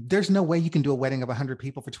 There's no way you can do a wedding of 100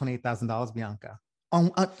 people for $28,000, Bianca.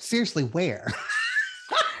 Seriously, where?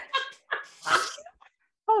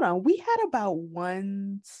 Hold on. We had about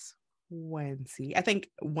 120. I think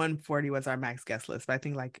 140 was our max guest list, but I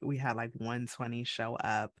think we had 120 show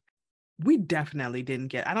up. We definitely didn't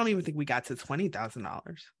get, I don't even think we got to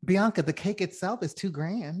 $20,000. Bianca, the cake itself is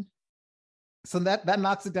 $2,000. So that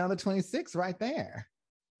knocks it down to 26 right there.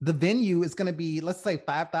 The venue is going to be, let's say,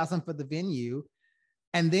 $5,000 for the venue.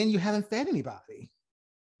 And then you haven't fed anybody.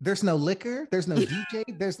 There's no liquor. There's no DJ.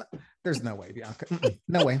 There's no way, Bianca.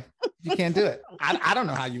 No way. You can't do it. I don't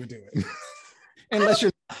know how you would do it.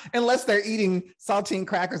 unless they're eating saltine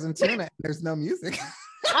crackers and tuna and there's no music.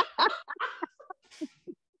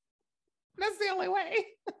 That's the only way.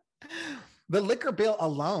 The liquor bill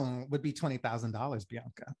alone would be $20,000,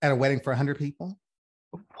 Bianca, at a wedding for 100 people.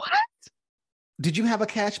 What? Did you have a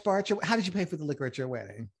cash bar at your, how did you pay for the liquor at your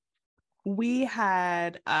wedding? We did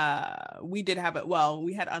have it. Well,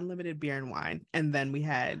 we had unlimited beer and wine, and then we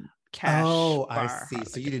had cash Oh, I bar. see.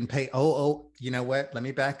 So you didn't pay. Oh, you know what? Let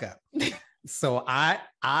me back up. So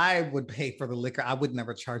I would pay for the liquor. I would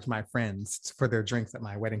never charge my friends for their drinks at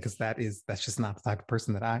my wedding because that's just not the type of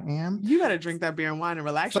person that I am. You got to drink that bear and wine and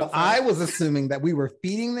relax. So I was assuming that we were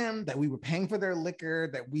feeding them, that we were paying for their liquor,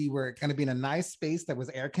 that we were going to be in a nice space that was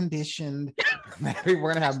air condied, that we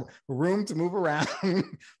were going to have room to move around. There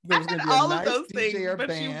was going to be a nice DJ or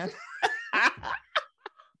band. I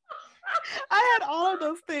had all of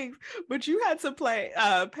those things, but you had to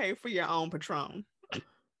pay for your own Patron.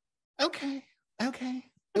 Okay.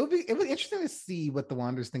 It would be interesting to see what the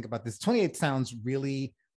Wanderers think about this. 28 sounds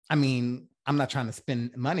really, I mean, I'm not trying to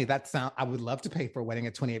spend money. I would love to pay for a wedding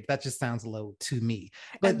at 28, but that just sounds low to me.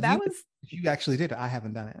 But you actually did it. I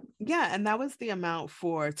haven't done it. Yeah. And that was the amount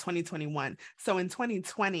for 2021. So in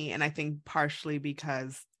 2020, and I think partially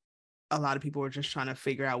because a lot of people were just trying to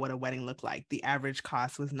figure out what a wedding looked like, the average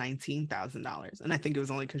cost was $19,000. And I think it was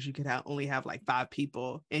only because you could only have like 5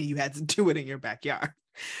 people and you had to do it in your backyard.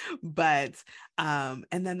 But and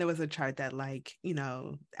then there was a chart that, like, you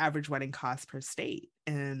know, average wedding cost per state,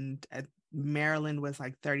 and Maryland was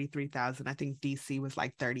like 33,000. I think DC was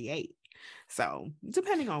like 38. So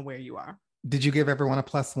depending on where you are. Did you give everyone a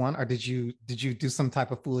 +1, or did you do some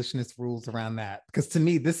type of foolishness rules around that? Because to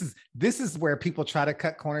me, this is where people try to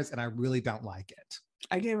cut corners, and I really don't like it.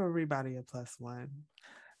 I gave everybody a +1.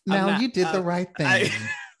 Now you did the right thing.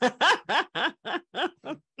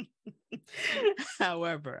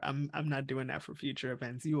 However, I'm not doing that for future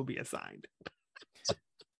events. You will be assigned.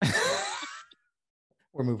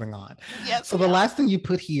 We're moving on. Yes. So the last thing you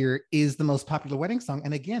put here is the most popular wedding song.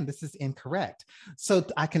 And again, this is incorrect. So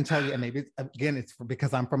I can tell you, and maybe again, it's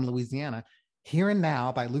because I'm from Louisiana. Here and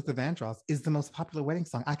Now by Luther Vandross is the most popular wedding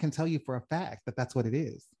song. I can tell you for a fact that that's what it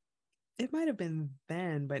is. It might have been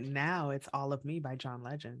then, but now it's All of Me by John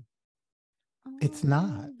Legend. It's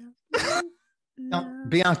not. No,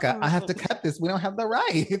 Bianca, I have to cut this. We don't have the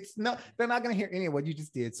rights. No, they're not going to hear any of what you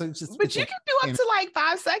just did. So it's just. But you can do up to like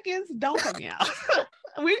 5 seconds. Don't cut me out.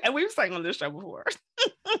 We've sang on this show before.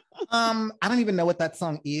 I don't even know what that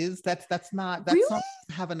song is. That's not that really? Song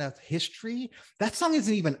doesn't have enough history. That song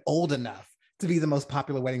isn't even old enough to be the most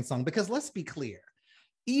popular wedding song. Because let's be clear,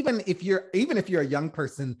 even if you're a young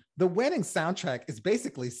person, the wedding soundtrack is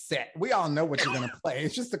basically set. We all know what you're going to play.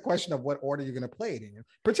 It's just a question of what order you're going to play it in.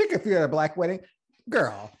 Particularly if you're at a Black wedding,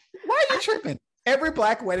 girl, why are you tripping? Every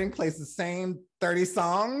Black wedding plays the same 30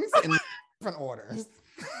 songs in different orders.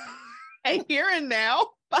 And Here and Now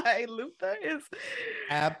by Luther is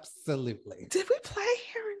absolutely. Did we play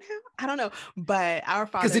Here and Now? I don't know, but our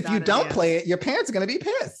father. Because if you don't play it, your parents are going to be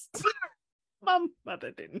pissed. My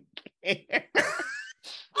mother didn't care.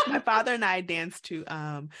 My father and I danced to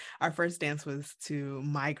our first dance was to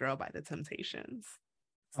My Girl by The Temptations.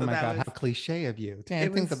 So oh my God, how cliche of you.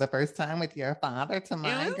 Dancing for the first time with your father to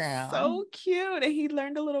My Girl. So cute. And he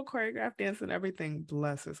learned a little choreographed dance and everything.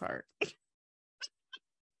 Bless his heart.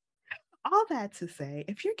 All that to say,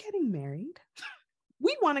 if you're getting married,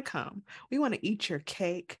 we want to come. We want to eat your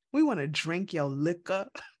cake. We want to drink your liquor.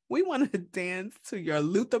 We want to dance to your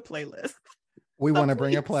Luther playlist. We want to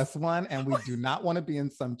bring a +1, and we do not want to be in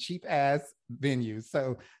some cheap ass venue.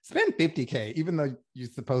 So spend $50K, even though you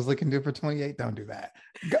supposedly can do it for 28. Don't do that.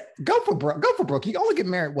 Go for broke. Go for broke. You only get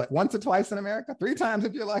married once or twice in America, 3 times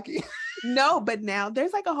if you're lucky. No, but now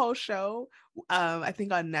there's like a whole show, I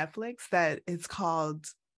think on Netflix that it's called.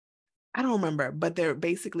 I don't remember, but they're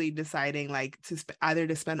basically deciding like either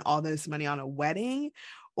to spend all this money on a wedding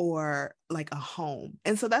or like a home.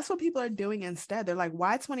 And so that's what people are doing instead. They're like,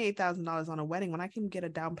 why $28,000 on a wedding when I can get a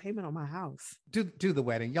down payment on my house? Do the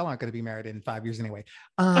wedding. Y'all aren't going to be married in 5 years anyway.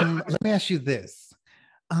 Let me ask you this.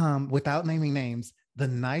 Without naming names, the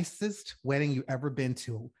nicest wedding you ever been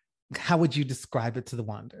to, how would you describe it to the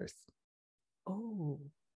Wanderers? Oh,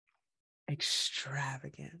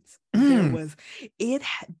 extravagance.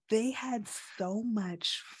 They had so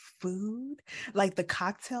much food. Like the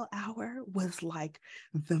cocktail hour was like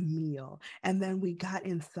the meal, and then we got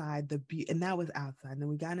inside and that was outside, and then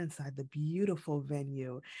we got inside the beautiful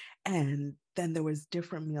venue, and then there was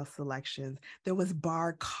different meal selections. There was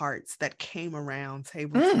bar carts that came around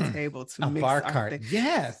table to table to mix bar cart.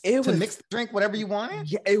 Yes, it was mix drink whatever you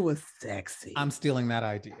wanted. Yeah, it was sexy. I'm stealing that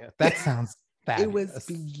idea. That sounds fabulous. It was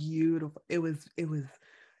beautiful.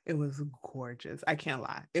 It was gorgeous. I can't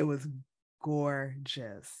lie. It was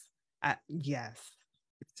gorgeous. Yes.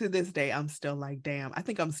 To this day, I'm still like, damn, I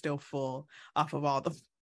think I'm still full off of all the.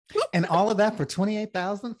 And all of that for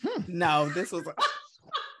 28,000. No, this was.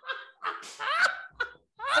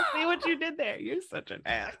 I see what you did there. You're such an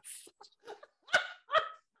ass.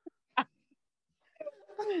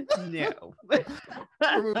 No.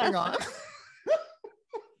 We're moving on.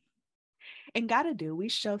 And gotta do, we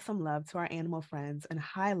show some love to our animal friends and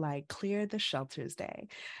highlight Clear the Shelters Day.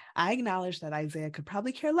 I acknowledge that Isaiah could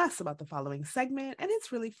probably care less about the following segment, and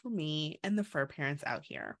it's really for me and the fur parents out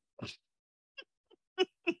here.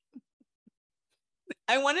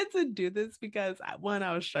 I wanted to do this because one,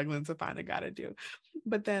 I was struggling to find a gotta do,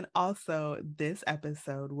 but then also this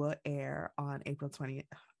episode will air on April 20th.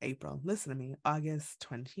 Listen to me, August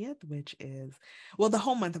 20th, which is, well, the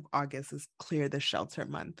whole month of August is Clear the Shelter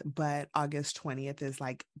month, but August 20th is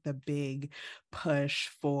like the big push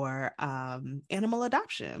for animal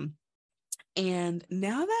adoption. And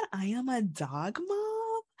now that I am a dog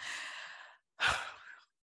mom,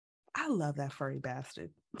 I love that furry bastard.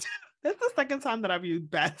 That's the second time that I've used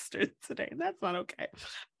bastard today, and that's not okay.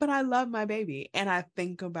 But I love my baby. And I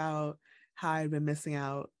think about how I'd been missing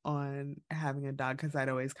out on having a dog because I'd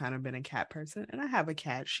always kind of been a cat person. And I have a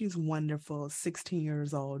cat. She's wonderful, 16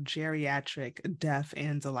 years old, geriatric, deaf,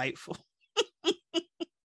 and delightful.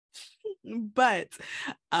 But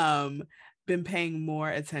been paying more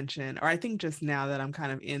attention, or I think just now that I'm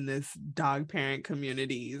kind of in this dog parent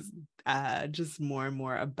communities, just more and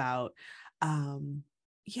more about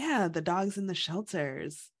yeah, the dogs in the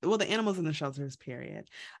shelters, well, the animals in the shelters, period.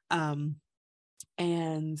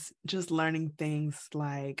 And just learning things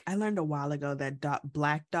like I learned a while ago that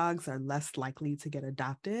Black dogs are less likely to get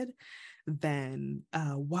adopted than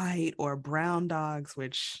white or brown dogs,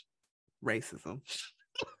 which racism.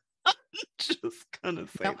 Just gonna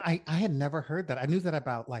say Now, that. I had never heard that. I knew that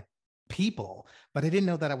about like people, but I didn't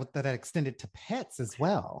know that extended to pets as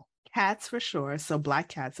well. Cats for sure. So Black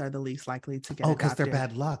cats are the least likely to get Oh, because they're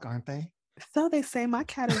adopted. bad luck, aren't they? So they say my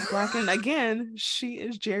cat is Black, and again, she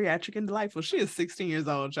is geriatric and delightful. She is 16 years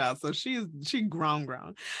old, child, so she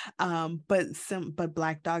grown. But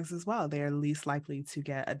Black dogs as well, they are least likely to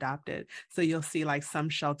get adopted. So you'll see like some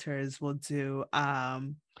shelters will do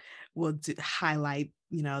highlight,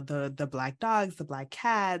 you know, the Black dogs, the Black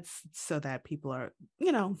cats, so that people are,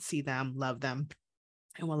 you know, see them, love them,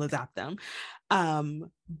 and will adopt them.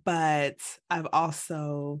 But I've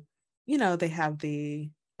also, you know, they have the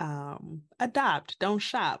adopt, don't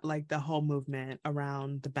shop, like the whole movement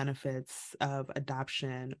around the benefits of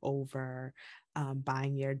adoption over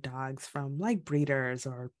buying your dogs from like breeders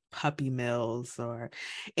or puppy mills, or,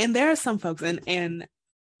 and there are some folks, and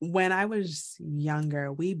when I was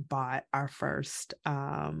younger, we bought our first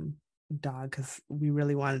dog because we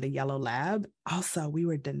really wanted a yellow lab. Also, we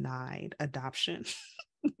were denied adoption.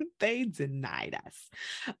 They denied us.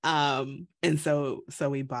 And so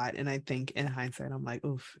we bought, and I think in hindsight, I'm like,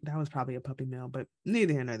 oof, that was probably a puppy mill, but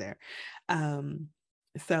neither here nor there.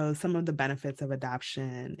 So some of the benefits of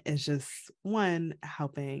adoption is just one,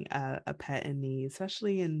 helping a pet in need,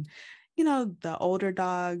 especially in, you know, the older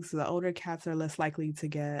dogs, the older cats are less likely to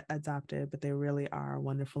get adopted, but they really are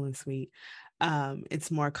wonderful and sweet.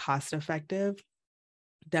 It's more cost effective,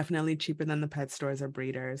 definitely cheaper than the pet stores or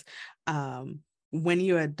breeders. When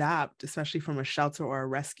you adopt, especially from a shelter or a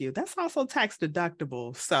rescue, that's also tax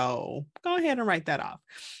deductible. So go ahead and write that off.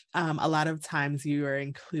 A lot of times you are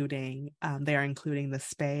including, they are including the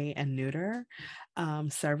spay and neuter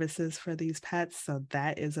services for these pets. So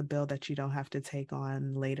that is a bill that you don't have to take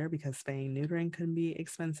on later because spaying neutering can be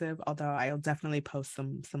expensive. Although I'll definitely post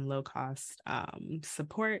some low cost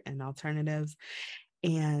support and alternatives.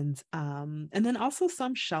 And then also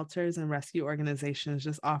some shelters and rescue organizations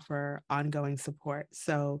just offer ongoing support.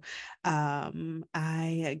 So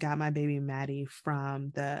I got my baby Maddie from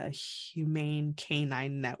the Humane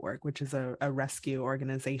Canine Network, which is a rescue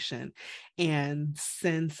organization. And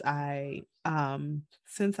since I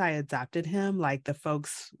adopted him, like the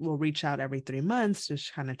folks will reach out every 3 months,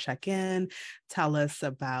 just kind of check in, tell us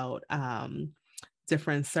about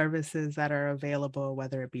different services that are available,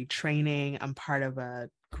 whether it be training. I'm part of a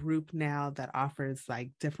group now that offers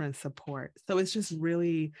like different support. So it's just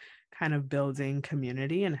really kind of building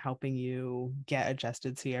community and helping you get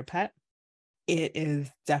adjusted to your pet. It is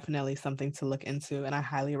definitely something to look into, and I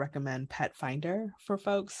highly recommend Pet Finder for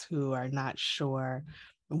folks who are not sure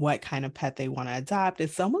what kind of pet they want to adopt.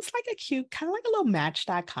 It's almost like a cute, kind of like a little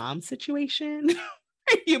match.com situation.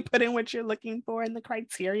 You put in what you're looking for and the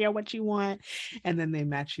criteria, what you want, and then they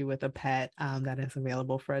match you with a pet that is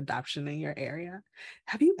available for adoption in your area.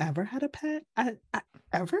 Have you ever had a pet?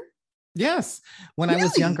 Ever? Yes. When I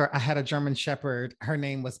was Really? younger, I had a German Shepherd. Her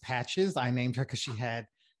name was Patches. I named her because she had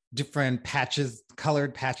different patches,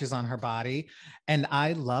 colored patches on her body. And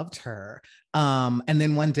I loved her. And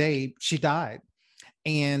then one day she died.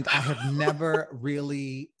 And I have never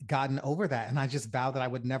really gotten over that. And I just vowed that I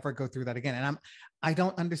would never go through that again. And I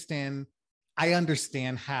don't understand. I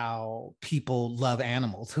understand how people love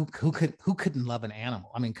animals. Who couldn't love an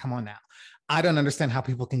animal? I mean, come on now. I don't understand how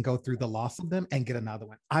people can go through the loss of them and get another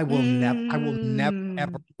one. I will never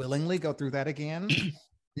ever Mm, willingly go through that again.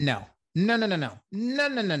 No. No, no, no, no. No,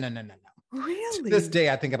 no, no, no, no, no, no. To this really? day,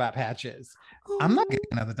 I think about Patches. I'm not getting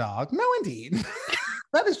Oh, another dog. No, indeed.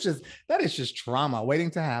 That is just trauma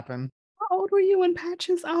waiting to happen. how old were you when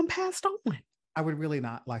Patches passed on? I would really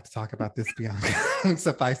not like to talk about this, Bianca.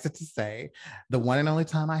 Suffice it to say, the one and only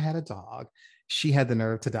time I had a dog, she had the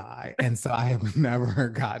nerve to die. And so I have never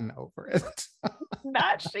gotten over it.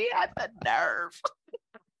 Not she had the nerve.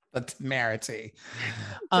 The temerity.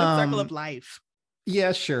 The circle Um, of life.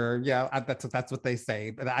 yeah, sure. Yeah, that's what they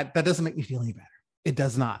say, but that doesn't make me feel any better. It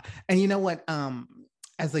does not. And you know what?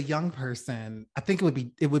 As a young person, I think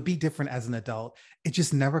it would be different as an adult. It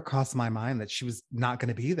just never crossed my mind that she was not going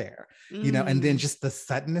to be there, you know. And then Mm. just the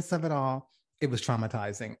suddenness of it all, it was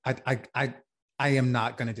traumatizing. I am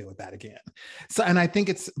not going to deal with that again. So, and I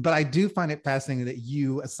think but I do find it fascinating that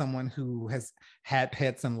you, as someone who has had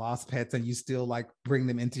pets and lost pets, and you still like bring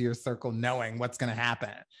them into your circle, knowing what's going to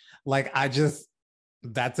happen. Like,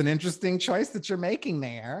 that's an interesting choice that you're making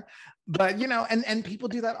there. But you know, and people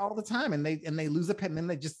do that all the time, and they lose a pet, and then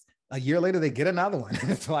they just a year later they get another one.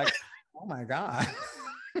 It's like, oh my god.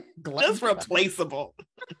 Just replaceable.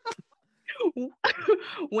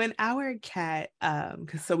 When our cat,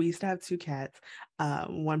 because so we used to have two cats.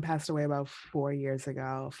 One passed away about 4 years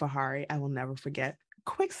ago. Fahari, I will never forget.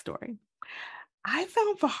 Quick story. I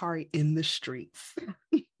found Fahari in the streets,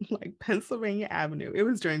 like Pennsylvania Avenue. It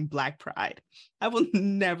was during Black Pride. I will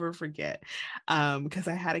never forget, because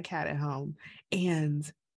I had a cat at home, and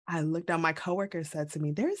I looked down. My coworker said to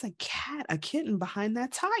me, "There is a cat, a kitten behind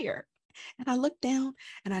that tire." And I looked down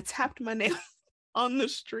and I tapped my nail on the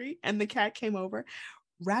street, and the cat came over,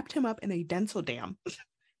 wrapped him up in a dental dam,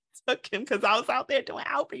 took him because I was out there doing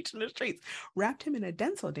outreach in the streets, wrapped him in a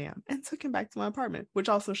dental dam, and took him back to my apartment, which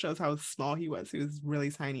also shows how small he was. He was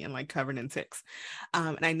really tiny and like covered in ticks.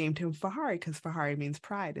 And I named him Fahari because Fahari means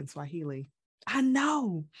pride in Swahili. I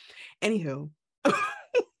know. Anywho,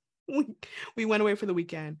 we, we went away for the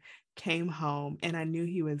weekend, came home, and I knew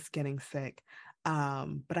he was getting sick.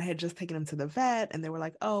 But I had just taken him to the vet, and they were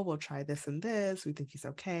like, "Oh, we'll try this and this. We think he's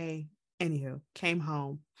okay." Anywho, came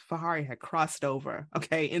home. Fahari had crossed over,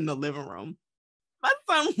 okay, in the living room. My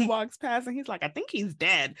son walks past and he's like, "I think he's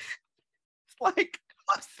dead." It's like,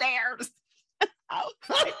 upstairs. I was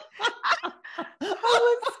like,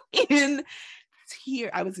 I was in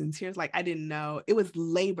tears. I was in tears. Like, I didn't know. It was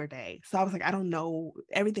Labor Day. So I was like, I don't know.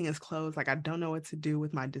 Everything is closed. Like, I don't know what to do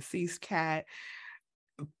with my deceased cat.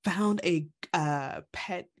 Found a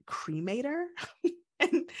pet cremator.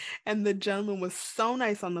 and and the gentleman was so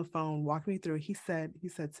nice on the phone, walked me through. He said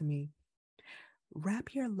to me,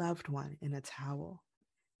 "Wrap your loved one in a towel,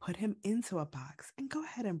 put him into a box, and go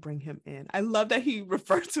ahead and bring him in." I love that he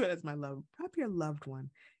referred to it as my love. Wrap your loved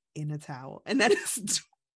one in a towel. And that is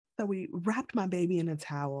so we wrapped my baby in a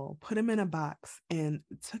towel, put him in a box, and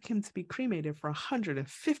took him to be cremated for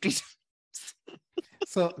 150 times.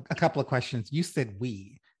 So a couple of questions. You said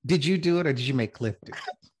we. Did you do it or did you make Cliff do it?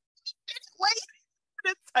 Wait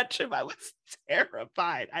to touch him. I was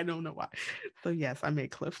terrified. I don't know why. So yes, I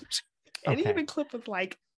made Cliff. And Okay. even Cliff was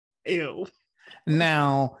like, ew.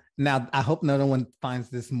 Now, I hope no one finds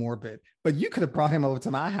this morbid, but you could have brought him over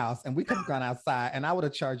to my house and we could have gone outside and I would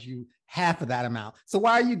have charged you half of that amount. So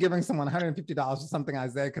why are you giving someone $150 for something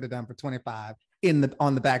Isaiah could have done for 25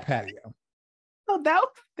 on the back patio? So that was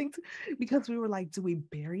the thing too, because we were like, do we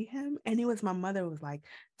bury him? And it was my mother was like,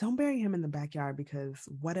 don't bury him in the backyard because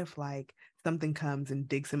what if like something comes and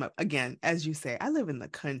digs him up? Again, as you say, I live in the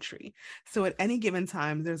country. So at any given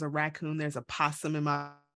time, there's a raccoon, there's a possum in my.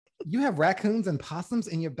 You have raccoons and possums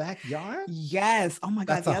in your backyard? Yes. Oh my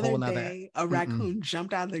God. That's The a other whole nother. day, a Mm-mm. raccoon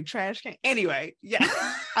jumped out of the trash can. Anyway, yeah,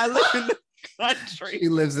 I live in the country. She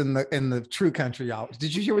lives in the true country, y'all.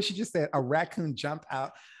 Did you hear what she just said? A raccoon jumped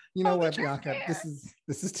out. You know Oh, the what, trash Bianca? can.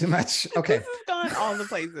 This is too much. This Okay. has gone all the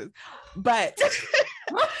places. But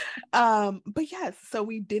but yes, so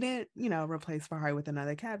we didn't, replace Fahari with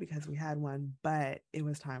another cat because we had one, but it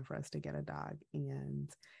was time for us to get a dog. And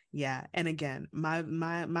yeah, and again,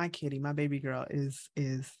 my kitty, my baby girl is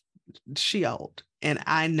she old. And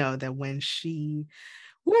I know that when she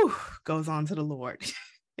goes on to the Lord,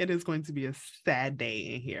 it is going to be a sad day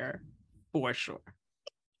in here. for sure.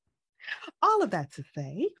 All of that to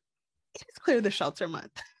say, it is Clear the Shelter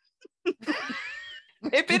Month.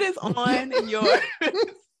 If it is on your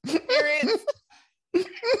spirits,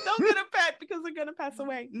 don't get a pet because they're going to pass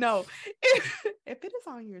away. No, if it is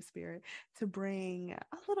on your spirit to bring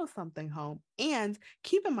a little something home, and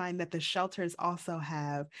keep in mind that the shelters also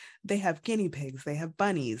have guinea pigs, they have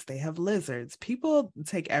bunnies, they have lizards. People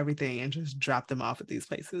take everything and just drop them off at these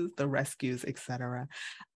places, the rescues, etc.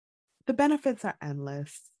 The benefits are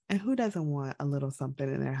endless. And who doesn't want a little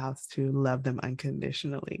something in their house to love them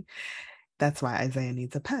unconditionally? That's why Isaiah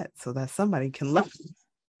needs a pet, so that somebody can love him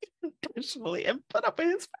unconditionally and put up with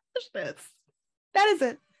his foolishness. That is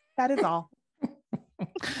it. That is all.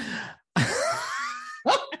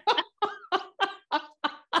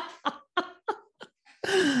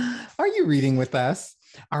 Are you reading with us?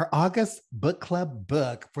 Our August book club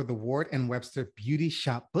book for the Ward and Webster Beauty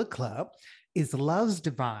Shop Book Club is Love's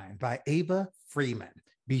Divine by Ava Freeman.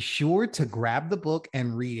 Be sure to grab the book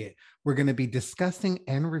and read it. We're going to be discussing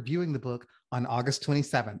and reviewing the book on August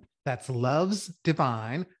 27th. That's Love's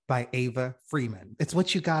Divine by Ava Freeman. It's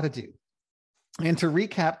what you got to do. And to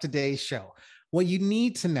recap today's show, what you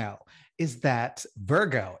need to know is that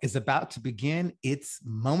Virgo is about to begin its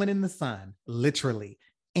moment in the sun, literally.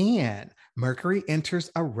 And Mercury enters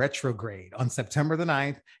a retrograde on September the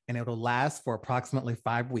 9th, and it'll last for approximately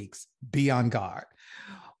 5 weeks. Be on guard.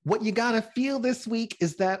 What you got to feel this week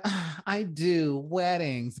is that I do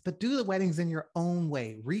weddings, but do the weddings in your own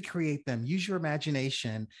way. Recreate them. Use your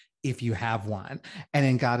imagination if you have one. And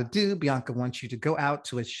in Gotta Do, Bianca wants you to go out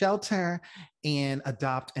to a shelter and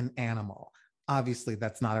adopt an animal. Obviously,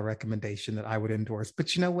 that's not a recommendation that I would endorse,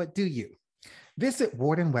 but you know what? Do you? Visit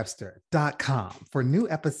wardandwebster.com for new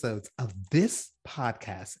episodes of this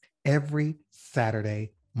podcast every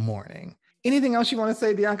Saturday morning. Anything else you want to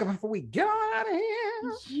say, Bianca, before we get on out of here?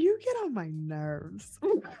 You get on my nerves,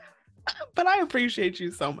 but I appreciate you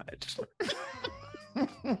so much.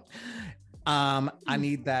 I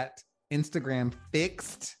need that Instagram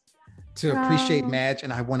fixed to appreciate Madge,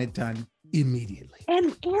 and I want it done immediately.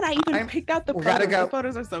 And I even picked out the photos. Gotta go. The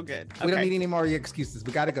photos are so good. We don't need any more of your excuses.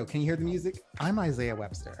 We gotta go. Can you hear the music? I'm Isaiah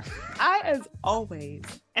Webster. I, as always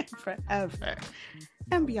and forever,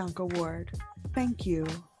 am Bianca Ward. Thank you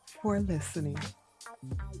for listening.